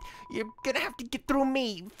friend, you're gonna have to get through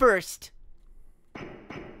me first.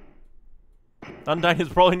 Undyne has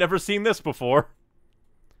probably never seen this before.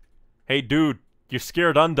 Hey, dude, you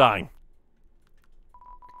scared Undyne.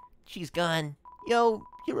 She's gone. Yo,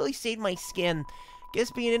 you really saved my skin.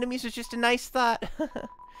 Guess being enemies was just a nice thought.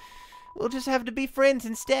 We'll just have to be friends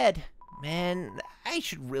instead. Man, I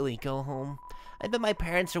should really go home. I bet my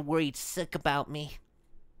parents are worried sick about me.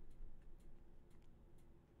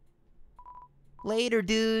 Later,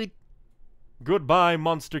 dude. Goodbye,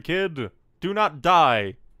 monster kid. Do not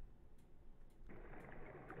die.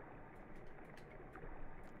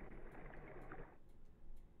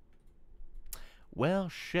 Well,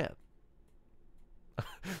 shit.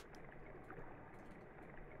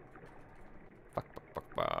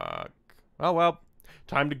 Fuck. Oh well.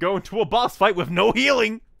 Time to go into a boss fight with no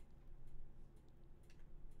healing.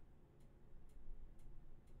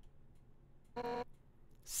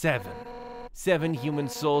 Seven human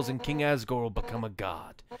souls and King Asgore will become a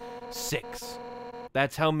god. 6.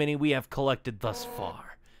 That's how many we have collected thus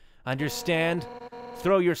far. Understand?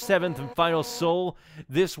 Throw your 7th and final soul.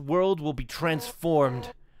 This world will be transformed.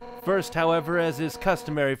 First, however, as is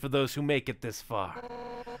customary for those who make it this far,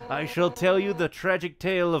 I shall tell you the tragic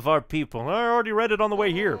tale of our people. I already read it on the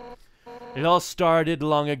way here. It all started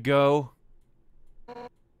long ago.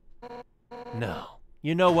 No.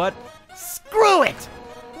 You know what? Screw it!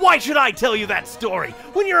 Why should I tell you that story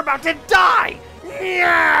when you're about to die?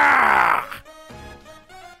 Yeah!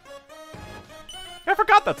 I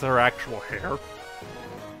forgot that's her actual hair.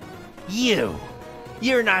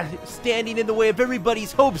 You're not standing in the way of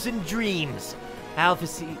everybody's hopes and dreams.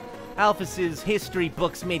 Alphys's history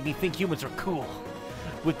books made me think humans are cool,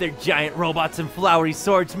 with their giant robots and flowery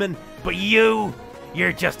swordsmen. But you're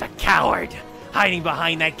just a coward, hiding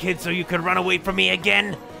behind that kid so you could run away from me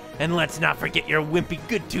again. And let's not forget your wimpy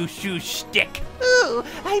good-to-shoes shtick. Ooh,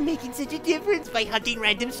 I'm making such a difference by hunting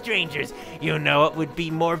random strangers. You know it would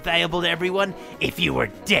be more valuable to everyone if you were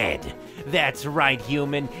dead. That's right,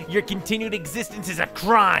 human. Your continued existence is a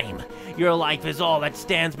crime. Your life is all that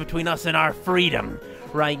stands between us and our freedom.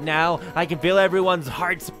 Right now, I can feel everyone's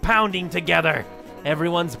hearts pounding together.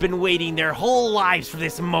 Everyone's been waiting their whole lives for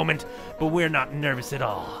this moment, but we're not nervous at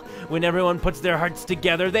all. When everyone puts their hearts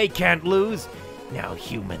together, they can't lose. Now,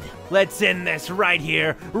 human, let's end this right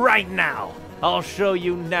here, right now. I'll show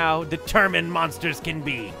you how determined monsters can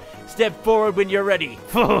be. Step forward when you're ready.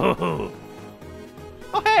 Oh,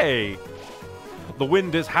 hey! The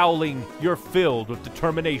wind is howling. You're filled with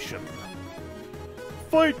determination.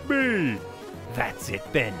 Fight me! That's it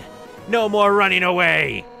then. No more running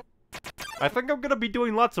away. I think I'm gonna be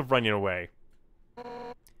doing lots of running away.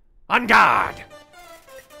 On guard!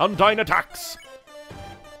 Undyne attacks!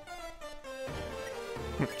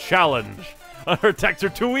 Challenge! Her attacks are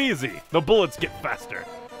too easy. The bullets get faster.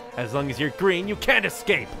 As long as you're green, you can't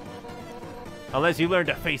escape. Unless you learn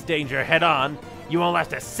to face danger head on, you won't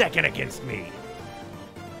last a second against me.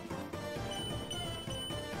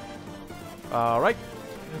 Alright.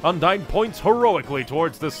 Undyne points heroically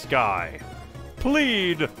towards the sky.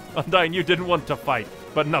 Plead! Undyne, you didn't want to fight,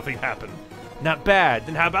 but nothing happened. Not bad.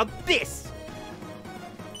 Then how about this?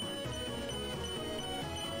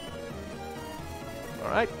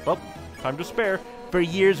 Alright, well, time to spare. For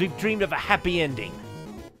years we've dreamed of a happy ending.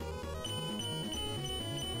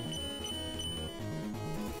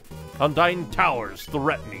 Undyne towers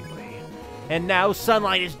threateningly. And now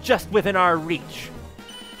sunlight is just within our reach.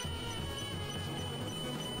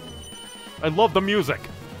 I love the music.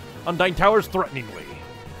 Undyne towers threateningly.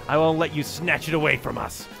 I won't let you snatch it away from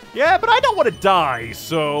us. Yeah, but I don't want to die,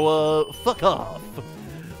 so, fuck off.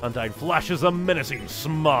 Undyne flashes a menacing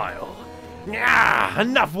smile. Ah,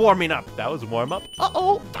 enough warming up. That was a warm-up.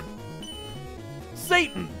 Uh-oh.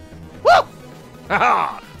 Satan! Woo!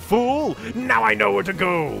 Haha! Fool! Now I know where to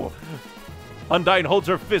go! Undyne holds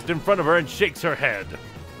her fist in front of her and shakes her head.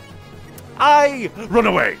 Run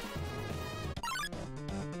away!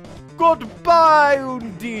 Goodbye,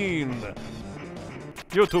 Undine!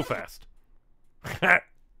 You're too fast.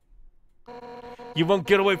 You won't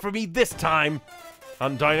get away from me this time.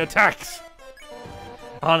 Undyne attacks.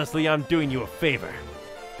 Honestly, I'm doing you a favor.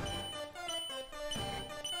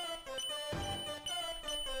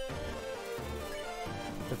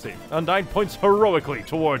 Let's see. Undyne points heroically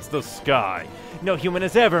towards the sky. No human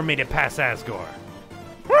has ever made it past Asgore.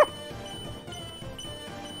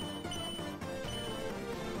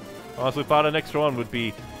 Honestly thought an extra one would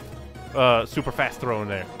be super fast thrown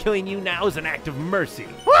there. Killing you now is an act of mercy.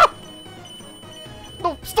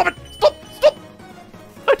 No, stop it! Stop! Stop!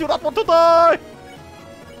 I do not want to die!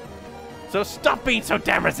 So stop being so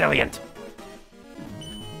damn resilient.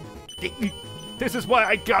 This is why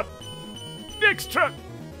I got extra.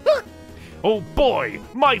 Oh boy,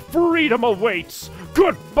 my freedom awaits.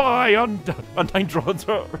 Goodbye, Undyne draws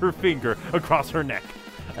her finger across her neck.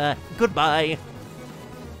 Goodbye.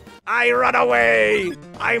 I run away.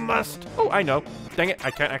 I must. Oh, I know. Dang it,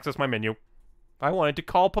 I can't access my menu. I wanted to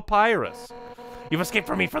call Papyrus. You've escaped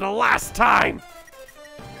from me for the last time.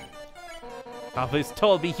 Alphys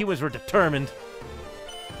told me humans were determined.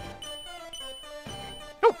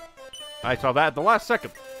 I saw that at the last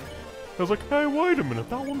second. I was like, hey, wait a minute,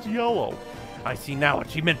 that one's yellow. I see now what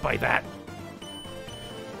she meant by that.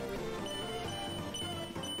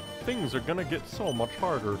 Things are gonna get so much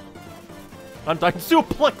harder. Undyne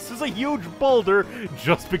suplexes a huge boulder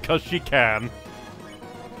just because she can.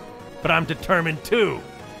 But I'm determined too.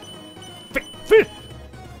 Fish!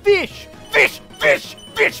 Fish! Fish! Fish!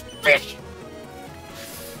 Fish! Fish!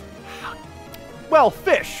 Well,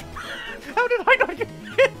 fish! How did I not get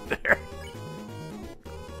hit there?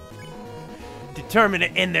 Determined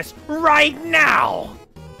to end this right now!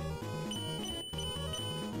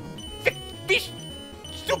 Fish!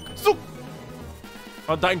 Zook! Zook!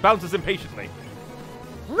 Undyne bounces impatiently.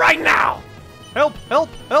 Right now! Help! Help!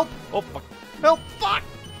 Help! Oh, fuck! Help! Fuck!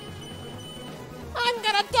 I'm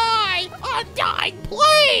gonna die! Undyne,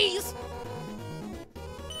 please!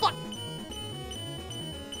 Fuck!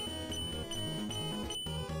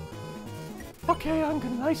 Okay, I'm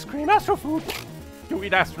getting ice cream, astro food. You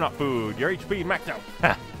eat astronaut food. Your HP maxed out.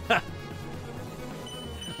 Ha! Ha!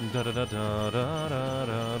 Da da da da da da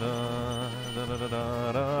da da da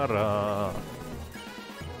da da da.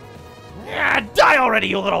 Ah, die already,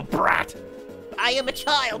 you little brat! I am a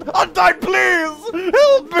child! Undyne, please!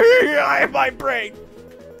 Help me! I have my brain!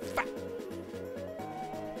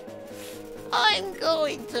 I'm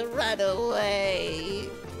going to run away.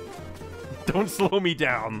 Don't slow me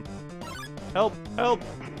down. Help! Help!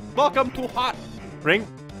 Welcome to Hot Ring.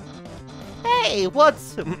 Hey,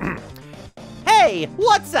 what's... Hey,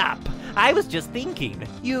 what's up? I was just thinking,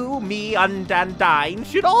 you, me, and Undyne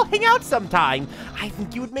should all hang out sometime. I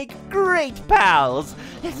think you would make great pals.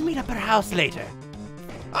 Let's meet up at her house later.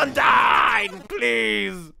 Undyne,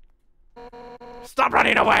 please! Stop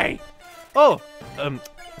running away! Oh,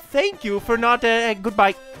 thank you for not,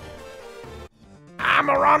 goodbye. I'm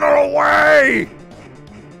a runner away!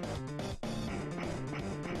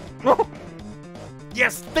 Oh.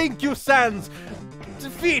 Yes, thank you, Sans.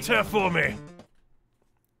 Defeat her for me.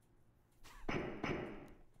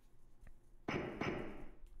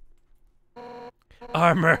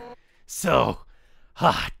 Armor, so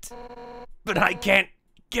hot, but I can't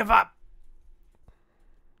give up.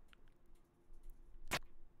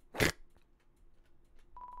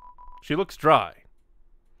 She looks dry.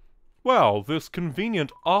 Well, this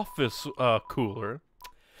convenient office cooler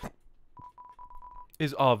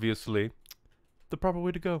is obviously the proper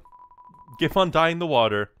way to go. Give Undyne the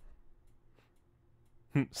water.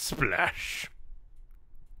 Splash.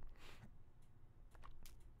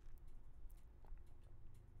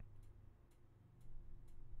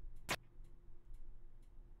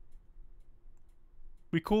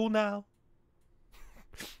 We cool now?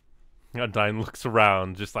 Undyne looks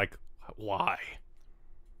around, just like, why?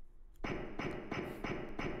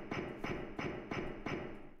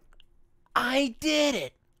 I did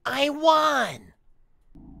it! I won!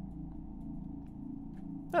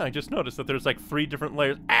 I just noticed that there's like 3 different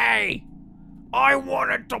layers. Hey! I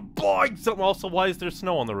wanted to buy something. Also, why is there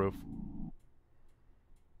snow on the roof?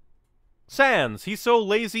 Sans, he's so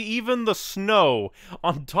lazy, even the snow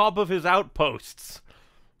on top of his outposts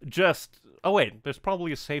just... Oh wait, there's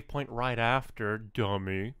probably a save point right after,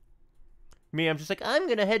 dummy. Me, I'm just like, I'm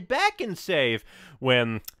gonna head back and save,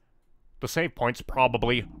 when the save point's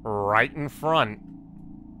probably right in front.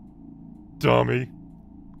 Dummy.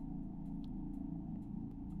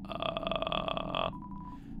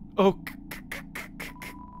 Oh,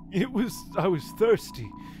 I was thirsty,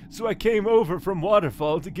 so I came over from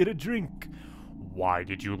Waterfalls to get a drink. Why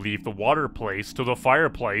did you leave the water place to the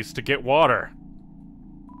fireplace to get water?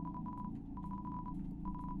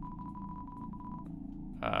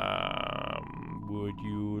 Would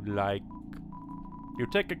you like... You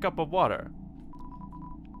take a cup of water.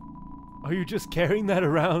 Are you just carrying that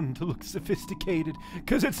around to look sophisticated?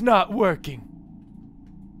 'Cause it's not working.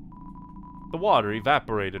 The water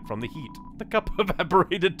evaporated from the heat. The cup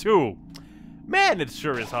evaporated too. Man, it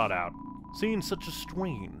sure is hot out. Seeing such a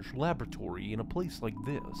strange laboratory in a place like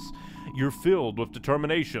this, you're filled with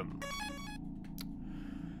determination.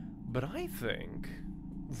 But I think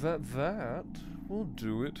that will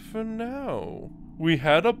do it for now. We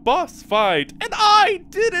had a boss fight, and I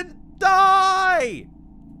didn't die!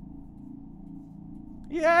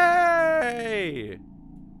 Yay!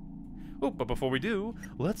 Oh, but before we do,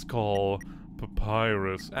 let's call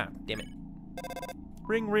Papyrus. Ah, damn it.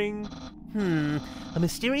 Ring, ring. A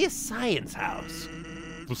mysterious science house.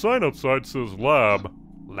 The sign outside says lab.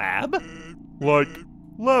 Lab? Like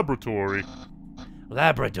laboratory.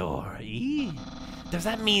 Labrador, eh? Does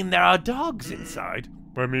that mean there are dogs inside?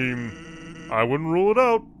 I mean, I wouldn't rule it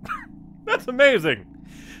out. That's amazing.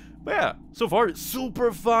 But yeah, so far it's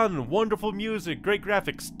super fun, wonderful music, great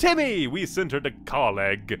graphics. Timmy, we sent her to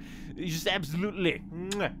college. Just absolutely,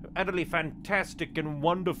 utterly fantastic and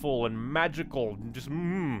wonderful and magical. Just,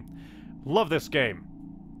 love this game.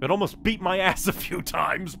 It almost beat my ass a few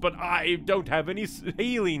times, but I don't have any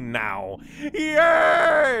healing now.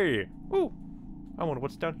 Yay! Ooh, I wonder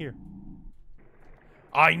what's down here.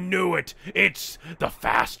 I knew it! It's the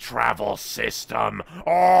fast travel system!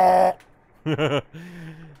 Oh!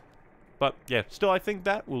 But yeah, still I think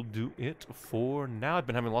that will do it for now. I've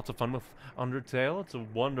been having lots of fun with Undertale. It's a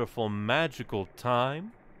wonderful, magical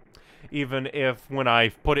time. Even if when I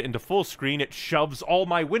put it into full screen, it shoves all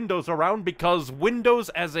my windows around because Windows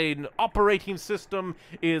as an operating system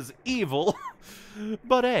is evil.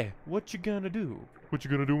 But hey, what you gonna do? What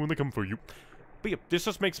you gonna do when they come for you? But yeah, this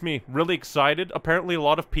just makes me really excited. Apparently a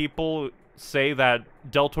lot of people say that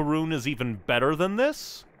Deltarune is even better than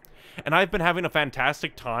this. And I've been having a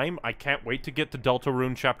fantastic time. I can't wait to get to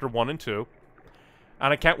Deltarune Chapter 1 and 2.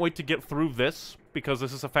 And I can't wait to get through this, because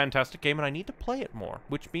this is a fantastic game and I need to play it more.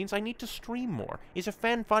 Which means I need to stream more. It's a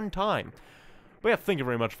fun time. But yeah, thank you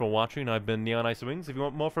very much for watching. I've been Neon Ice Wings. If you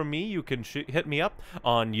want more from me, you can hit me up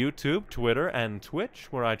on YouTube, Twitter, and Twitch,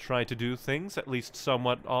 where I try to do things at least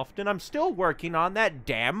somewhat often. I'm still working on that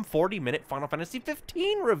damn 40-minute Final Fantasy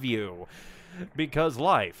 15 review. Because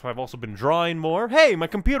life. I've also been drawing more. Hey, my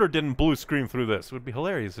computer didn't blue screen through this. It would be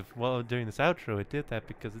hilarious if, well, during this outro it did that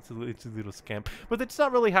because it's a little scam. But it's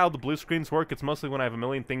not really how the blue screens work. It's mostly when I have a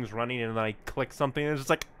million things running and then I click something and it's just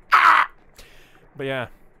like, ah! But yeah,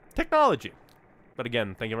 technology. But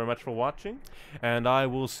again, thank you very much for watching. And I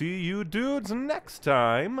will see you dudes next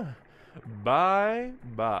time.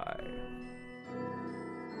 Bye-bye.